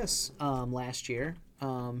with Chris last year,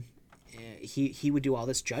 he would do all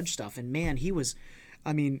this judge stuff, and man, he was,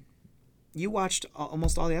 I mean. You watched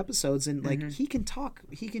almost all the episodes, and like he can talk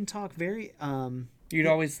very. You'd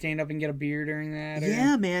always stand up and get a beer during that.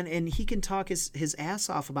 Yeah, man, and he can talk his ass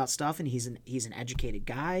off about stuff, and he's an educated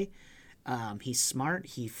guy. He's smart.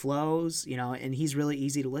 He flows, and he's really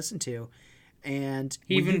easy to listen to. And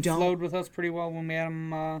he even flowed with us pretty well when we had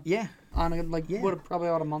him. On probably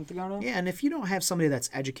about a month ago now. Yeah, and if you don't have somebody that's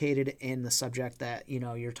educated in the subject that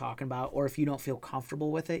you're talking about, or if you don't feel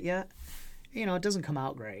comfortable with it yet. It doesn't come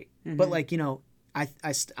out great, but like,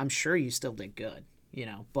 I'm sure you still did good,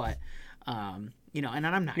 but, and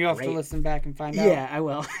I'm not. You have to listen back and find out. Yeah, I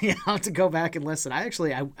will. I'll have to go back and listen. I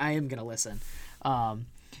am going to listen.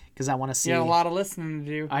 Cause I want to see. You have a lot of listening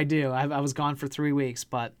to do. I do. I was gone for 3 weeks,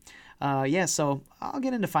 but, so I'll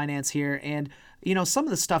get into finance here. And, some of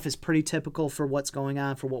the stuff is pretty typical for what's going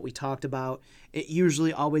on, for what we talked about. It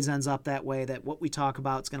usually always ends up that way, that what we talk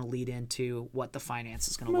about is going to lead into what the finance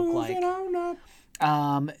is going to look like.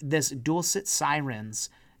 This Dual Sit Sirens.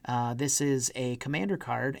 This is a Commander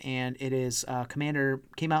card, and it is Commander,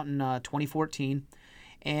 came out in 2014,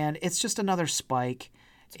 and it's just another spike.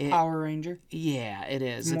 Power Ranger. Yeah, it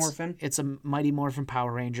is. Morphin. It's a Mighty Morphin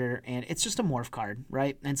Power Ranger, and it's just a morph card,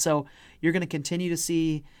 right? And so you're going to continue to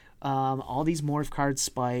see all these morph cards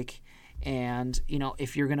spike, and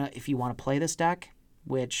if you want to play this deck,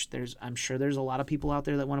 which I'm sure there's a lot of people out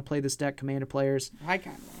there that want to play this deck, Commander players. I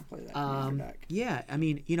kind of want to play that Commander deck. Yeah, I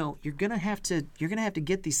mean, you're gonna have to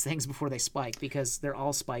get these things before they spike because they're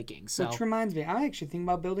all spiking. So, which reminds me, I'm actually thinking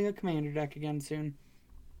about building a Commander deck again soon.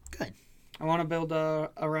 Good. I want to build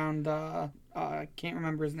around I can't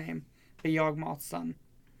remember his name, the Yawgmoth's son.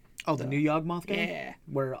 Oh, the new Yawgmoth guy? Yeah.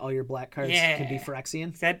 Where all your black cards can be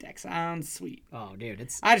Phyrexian? That deck sounds sweet. Oh, dude,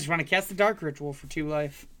 I just want to cast the Dark Ritual for 2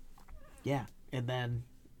 life. Yeah, and then...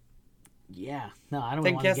 Yeah. No, I don't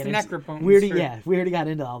then want to get into... Necropotence. We already got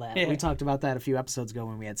into all that. Yeah. We talked about that a few episodes ago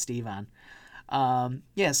when we had Steve on.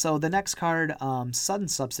 So the next card, Sudden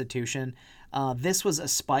Substitution. This was a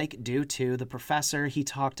spike due to the Professor. He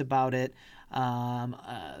talked about it in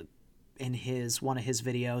one of his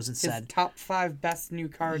videos and said top 5 best new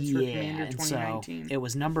cards for Commander 2019. So it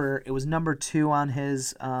was number 2 on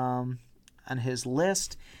his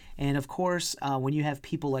list. And of course, when you have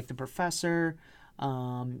people like the Professor,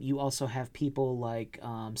 you also have people like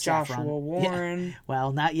Joshua Warren. Yeah.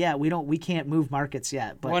 Well, not yet. We can't move markets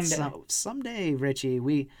yet, but one day. Someday,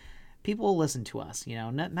 Richie, people will listen to us.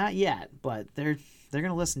 Not yet, but they're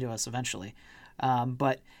gonna listen to us eventually.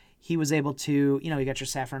 But he was able to, you got your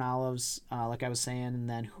Saffron Olives, like I was saying, and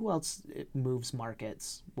then who else moves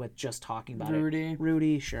markets with just talking about it?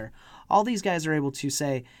 Rudy, sure. All these guys are able to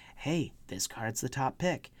say, hey, this card's the top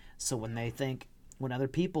pick. So when other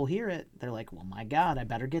people hear it, they're like, well, my God, I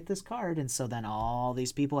better get this card. And so then all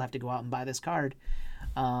these people have to go out and buy this card.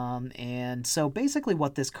 And so basically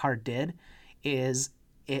what this card did is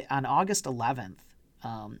on August 11th,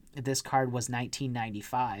 this card was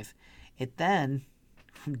 $19.95. It then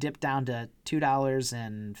dipped down to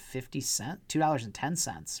 $2.50,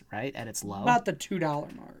 $2.10, right, at its low. About the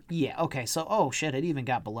 $2 mark. Yeah, okay, so, it even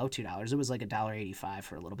got below $2. It was like $1.85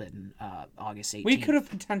 for a little bit in August 18th. We could have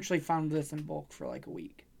potentially found this in bulk for like a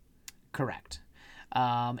week. Correct.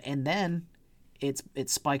 And then it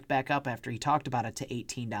spiked back up after he talked about it to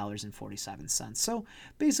 $18.47. So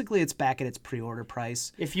basically it's back at its pre-order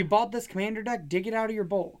price. If you bought this Commander deck, dig it out of your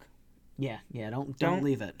bulk. Yeah, don't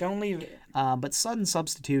leave it. Don't leave it. But Sudden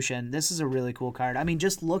Substitution, this is a really cool card. I mean,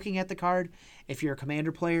 just looking at the card, if you're a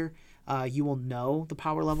Commander player, you will know the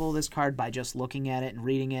power level of this card by just looking at it and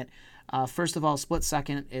reading it. First of all, Split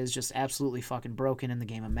Second is just absolutely fucking broken in the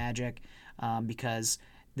game of Magic because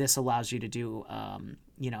this allows you to do,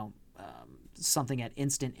 something at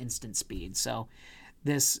instant speed. So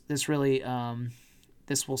this really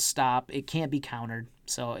this will stop. It can't be countered.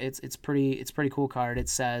 So it's pretty cool card. It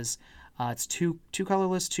says it's two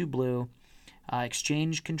colorless, 2 blue.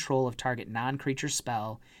 Exchange control of target non-creature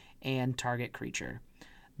spell and target creature.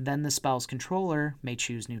 Then the spell's controller may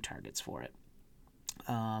choose new targets for it.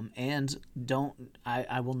 And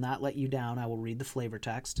I will not let you down. I will read the flavor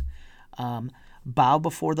text. Bow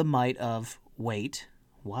before the might of wait.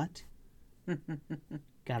 What?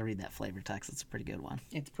 Gotta read that flavor text. It's a pretty good one.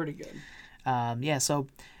 It's pretty good. So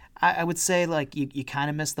I would say like you kind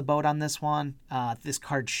of missed the boat on this one. This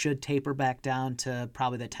card should taper back down to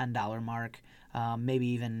probably the $10 mark, maybe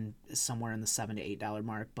even somewhere in the $7 to $8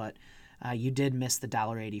 mark. But you did miss the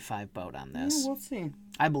 $1.85 boat on this. Yeah, we'll see.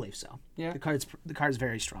 I believe so. Yeah, the card's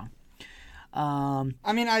very strong.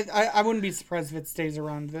 I mean, I wouldn't be surprised if it stays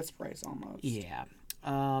around this price almost. Yeah.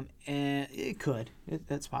 And it could.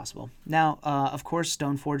 That's possible. Now, of course,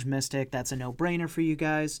 Stoneforge Mystic. That's a no-brainer for you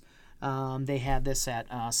guys. They had this at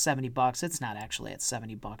 $70. It's not actually at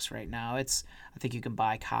 $70 right now. I think you can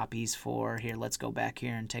buy copies for here. Let's go back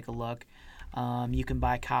here and take a look. You can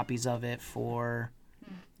buy copies of it for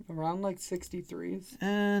around like 63s.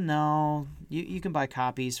 No, you can buy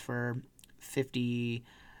copies for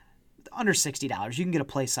under $60. You can get a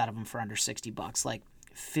play set of them for under $60, like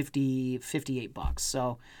 $58.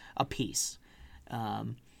 So a piece.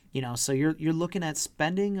 So you're looking at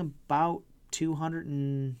spending about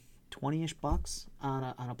 220-ish bucks on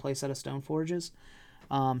a playset of Stoneforges.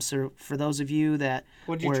 So for those of you that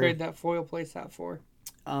what'd you trade that foil playset for?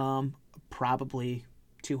 Probably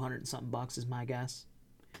 200 and something bucks is my guess.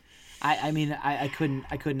 I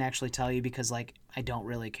couldn't actually tell you because like I don't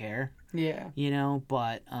really care. Yeah.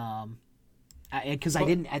 But because I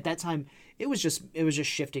didn't at that time. It was just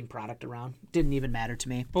shifting product around. Didn't even matter to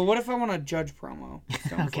me. But what if I want a Judge promo?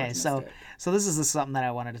 Okay, so this is something that I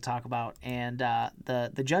wanted to talk about, and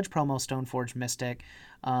the Judge promo Stoneforge Mystic.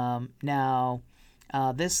 Now,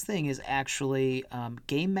 this thing is actually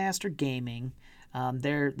Game Master Gaming.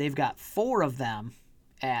 They've got 4 of them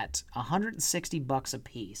at $160 a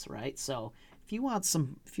piece, right? So if you want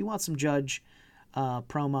some Judge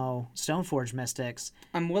promo Stoneforge Mystics.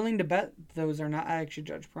 I'm willing to bet those are not actually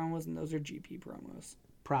Judge promos, and those are GP promos.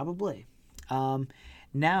 Probably.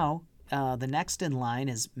 Now, the next in line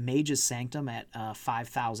is Mage's Sanctum at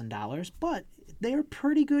 $5,000, but they're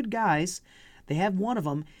pretty good guys. They have one of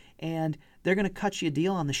them, and they're going to cut you a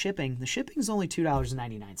deal on the shipping. The shipping's only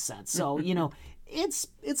 $2.99, so it's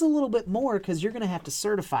a little bit more because you're going to have to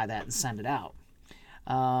certify that and send it out.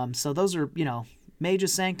 So those are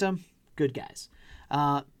Mage's Sanctum, good guys.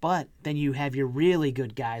 But then you have your really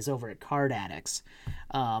good guys over at Card Addicts.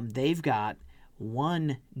 They've got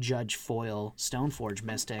one Judge Foil Stoneforge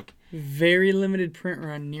Mystic. Very limited print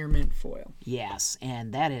run near mint foil. Yes,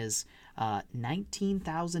 and that is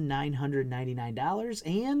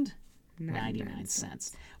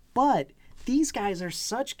 $19,999.99. But these guys are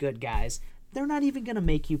such good guys, they're not even going to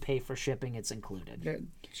make you pay for shipping. It's included.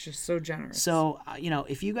 It's just so generous. So,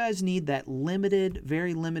 if you guys need that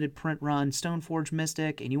very limited print run Stoneforge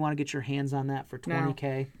Mystic and you want to get your hands on that for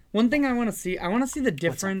 $20K. Now, one thing I want to see the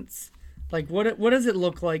difference. Like, what does it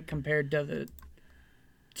look like compared to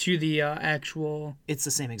the actual... It's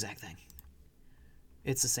the same exact thing.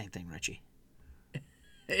 It's the same thing, Richie.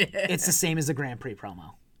 It's the same as the Grand Prix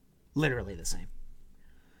promo. Literally the same.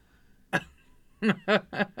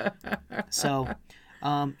 So,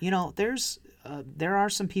 there are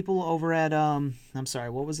some people over at I'm sorry,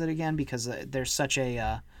 what was it again? Because there's such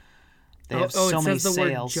a they have so many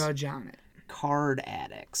sales. The word Judge on it. Card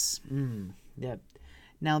Addicts. Yep.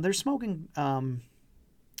 Now they're smoking that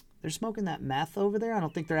meth over there. I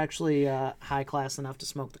don't think they're actually high class enough to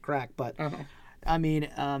smoke the crack, but I mean,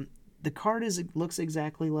 the card looks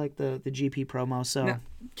exactly like the GP promo. So now,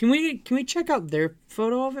 can we check out their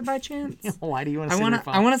photo of it by chance? Why do you want to see?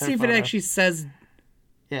 I want to see if it actually says.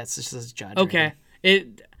 Yeah, it just says Judge. Okay.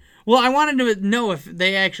 Right. I wanted to know if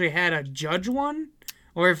they actually had a Judge one,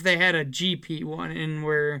 or if they had a GP one, and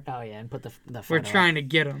and put the we're trying to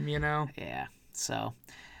get them. Yeah. So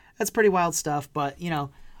that's pretty wild stuff, but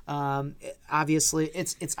obviously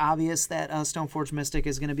it's obvious that Stoneforge Mystic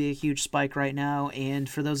is going to be a huge spike right now, and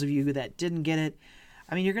for those of you that didn't get it,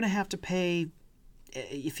 I mean, you're going to have to pay.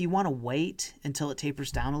 If you want to wait until it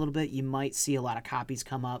tapers down a little bit, you might see a lot of copies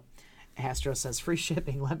come up. Astro says free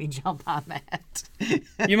shipping. Let me jump on that.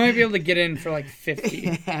 You might be able to get in for like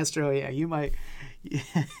 50. Astro, yeah, you might.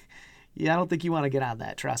 Yeah, I don't think you want to get on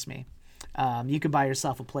that. Trust me. You could buy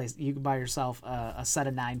yourself a place. You could buy yourself a set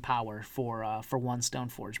of 9 power for one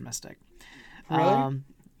Stoneforge Mystic. Really?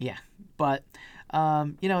 Yeah, but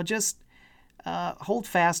just hold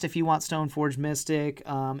fast if you want Stoneforge Mystic.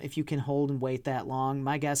 If you can hold and wait that long,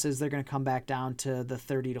 my guess is they're going to come back down to the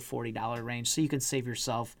 $30 to $40 range, so you can save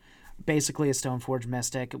yourself basically a Stoneforge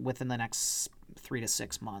Mystic within the next 3 to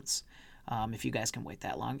 6 months. If you guys can wait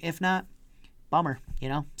that long. If not, bummer.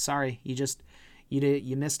 Sorry, you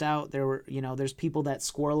missed out. There's people that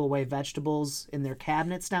squirrel away vegetables in their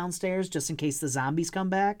cabinets downstairs just in case the zombies come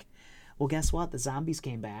back. Well, guess what? The zombies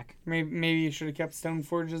came back. Maybe you should have kept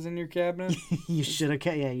Stoneforges in your cabinet. You should have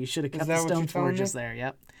kept the Stoneforges there.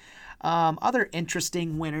 Yep. Other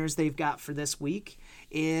interesting winners they've got for this week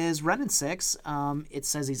is Ren and 6. It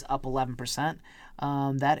says he's up 11%.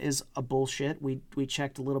 That is a bullshit. We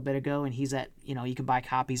checked a little bit ago, and he's at, you can buy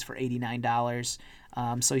copies for $89.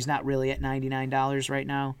 So he's not really at $99 right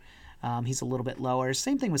now. He's a little bit lower.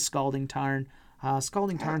 Same thing with Scalding Tarn.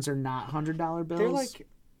 Scalding Tarns are not $100 bills. They're like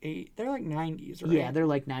 90s, right? Yeah, they're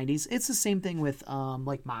like 90s. It's the same thing with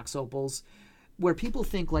like Mox Opals, where people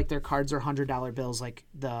think like their cards are $100 bills, like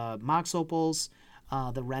the Mox Opals,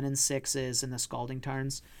 the Ren and 6s, and the Scalding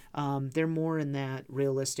Tarns. They're more in that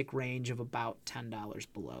realistic range of about $10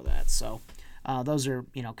 below that. So those are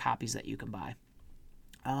copies that you can buy.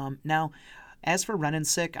 Now, as for Ren and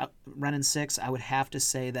 6, I would have to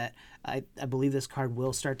say that I believe this card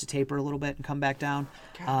will start to taper a little bit and come back down,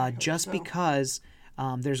 because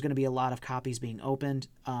there's going to be a lot of copies being opened.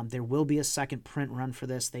 There will be a second print run for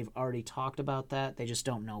this. They've already talked about that. They just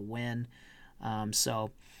don't know when.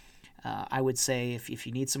 So I would say if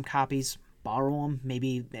you need some copies, borrow them.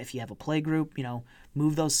 Maybe if you have a play group,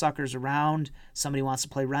 move those suckers around. Somebody wants to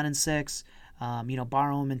play Ren and 6,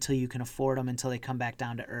 borrow them until you can afford them, until they come back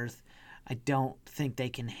down to earth. I don't think they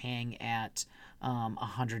can hang at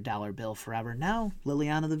 $100 bill forever. Now,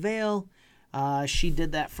 Liliana the Veil, she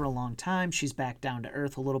did that for a long time. She's back down to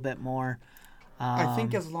earth a little bit more. I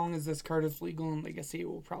think as long as this card is legal in Legacy, it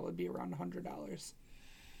will probably be around $100.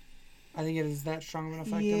 I think it is that strong of an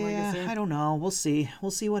effect in Legacy. I don't know. We'll see.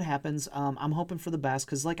 We'll see what happens. I'm hoping for the best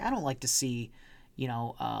because, I don't like to see,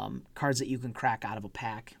 cards that you can crack out of a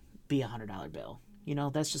pack be $100 bill.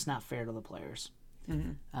 That's just not fair to the players.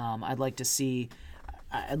 Mm-hmm. I'd like to see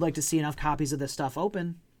I'd like to see enough copies of this stuff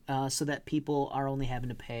open so that people are only having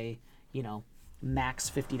to pay, max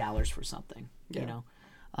 $50 for something,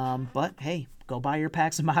 But, hey, go buy your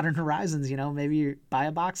packs of Modern Horizons, Maybe you buy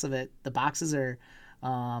a box of it. The boxes are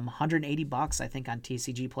 $180, I think, on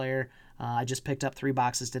TCG Player. I just picked up 3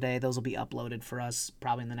 boxes today. Those will be uploaded for us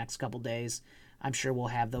probably in the next couple days. I'm sure we'll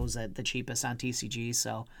have those at the cheapest on TCG,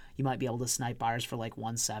 so you might be able to snipe ours for like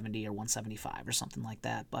 $170 or $175 or something like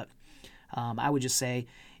that. But I would just say,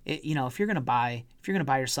 if you're gonna buy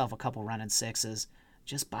yourself a couple Ren and Sixes,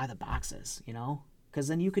 just buy the boxes, because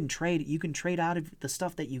then you can trade out of the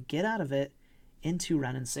stuff that you get out of it into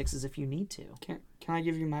Ren and Sixes if you need to. Can I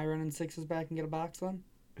give you my Ren and Sixes back and get a box then?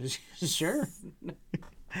 Sure.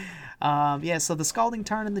 So the Scalding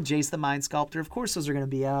Tarn and the Jace the Mind Sculptor, of course those are going to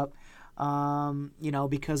be up,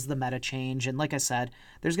 because of the meta change. And like I said,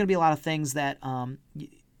 there's going to be a lot of things that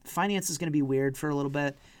finance is going to be weird for a little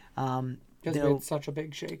bit. Because it's such a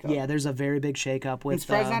big shakeup. Yeah, there's a very big shakeup with. I'm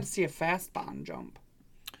surprised not to see a fast bond jump.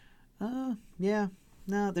 Yeah.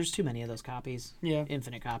 No, there's too many of those copies. Yeah.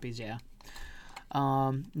 Infinite copies, yeah.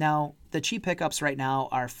 Now, the cheap pickups right now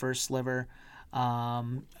are First Sliver,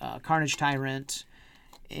 Carnage Tyrant,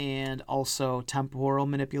 and also Temporal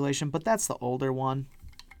Manipulation, but that's the older one.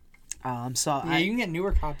 You can get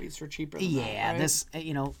newer copies for cheaper than that, right? This,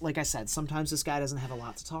 like I said, sometimes this guy doesn't have a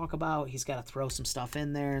lot to talk about. He's got to throw some stuff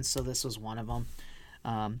in there, and so this was one of them.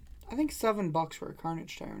 I think $7 for a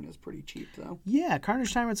Carnage Tyrant is pretty cheap, though. Yeah,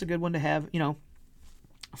 Carnage Tyrant's a good one to have,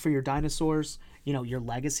 for your dinosaurs, your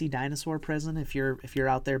legacy dinosaur prison, if you're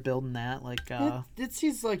out there building that, like it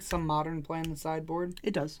sees like some modern play in the sideboard.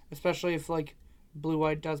 It does. Especially if like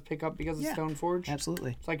blue-white does pick up because of Stoneforge.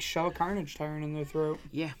 Absolutely. It's like shove a Carnage Tyrant in their throat.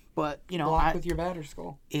 Yeah, but block with your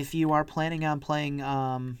Batterskull. If you are planning on playing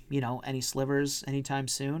any slivers anytime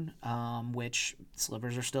soon, which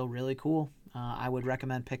slivers are still really cool, I would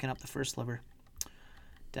recommend picking up the First Sliver.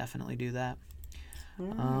 Definitely do that.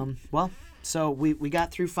 So we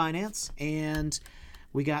got through finance, and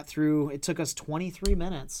it took us 23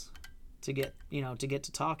 minutes to get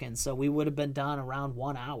to talking. So we would have been done around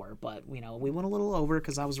 1 hour, but we went a little over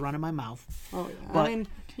because I was running my mouth. Oh yeah. But, I mean,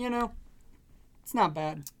 it's not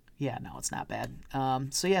bad. Yeah, no, it's not bad.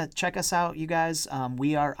 So yeah, check us out, you guys.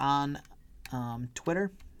 We are on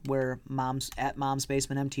Twitter. We're at Mom's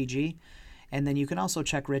Basement MTG, and then you can also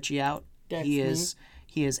check Richie out. He is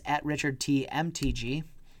at Richard T MTG,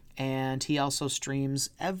 and he also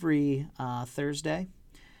streams every Thursday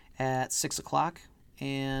at 6:00.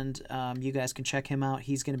 And you guys can check him out.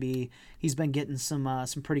 He's been getting some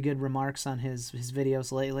pretty good remarks on his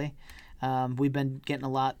videos lately. We've been getting a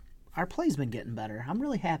lot. Our play's been getting better. I'm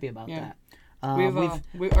really happy about that.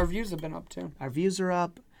 Our views have been up too. Our views are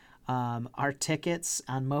up. Our tickets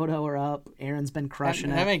on Moto are up. Aaron's been crushing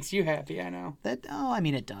it. That makes you happy, I know. It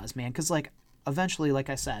does, man. Because eventually, like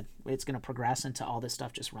I said, it's going to progress into all this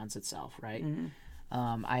stuff just runs itself, right?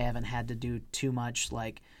 Mm-hmm. I haven't had to do too much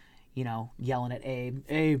yelling at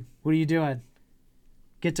Abe, what are you doing?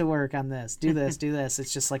 Get to work on this. Do this, do this.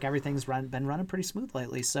 It's just like everything's been running pretty smooth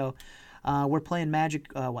lately. So we're playing Magic,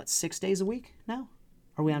 6 days a week now?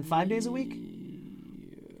 Are we on 5 days a week?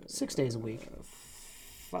 6 days a week.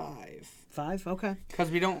 5. 5? Okay. Because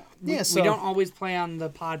we don't always play on the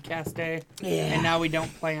podcast day. Yeah. And now we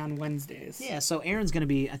don't play on Wednesdays. Yeah, so Aaron's going to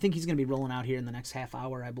be, I think he's going to be rolling out here in the next half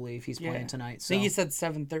hour, I believe. He's playing tonight. So. I think he said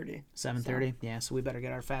 7:30. 7:30? Yeah, so we better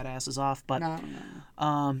get our fat asses off. But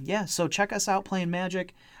No. so check us out playing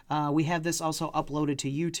Magic. We have this also uploaded to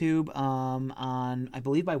YouTube on, I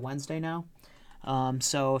believe, by Wednesday now.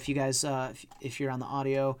 So if you guys, if you're on the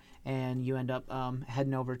audio and you end up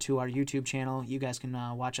heading over to our YouTube channel, you guys can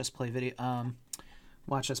watch us play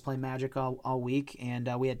Magic all week.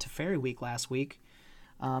 And we had Teferi week last week,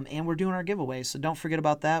 and we're doing our giveaways. So don't forget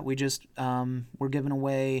about that. We just we're giving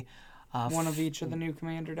away one of each of the new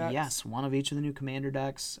Commander decks. Yes, one of each of the new Commander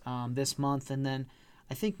decks this month, and then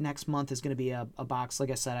I think next month is going to be a box.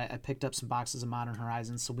 Like I said, I picked up some boxes of Modern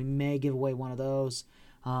Horizons, so we may give away one of those.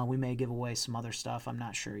 We may give away some other stuff. I'm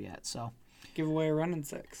not sure yet. So give away a Ren and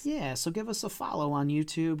Six. Yeah, so give us a follow on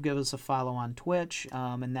YouTube. Give us a follow on Twitch,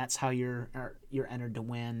 and that's how you're entered to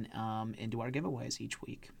win into our giveaways each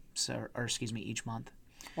week. Each month.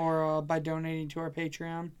 Or by donating to our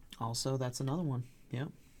Patreon. Also, that's another one. Yep.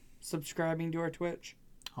 Subscribing to our Twitch.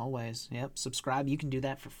 Always. Yep. Subscribe. You can do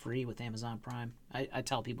that for free with Amazon Prime. I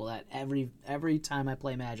tell people that every time I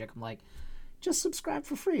play Magic, I'm like, just subscribe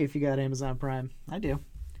for free if you got Amazon Prime. I do.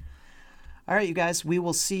 All right, you guys. We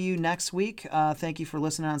will see you next week. Thank you for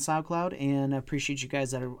listening on SoundCloud, and I appreciate you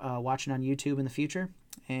guys that are watching on YouTube in the future.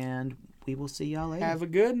 And we will see y'all later. Have a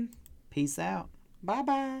good. Peace out.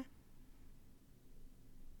 Bye-bye.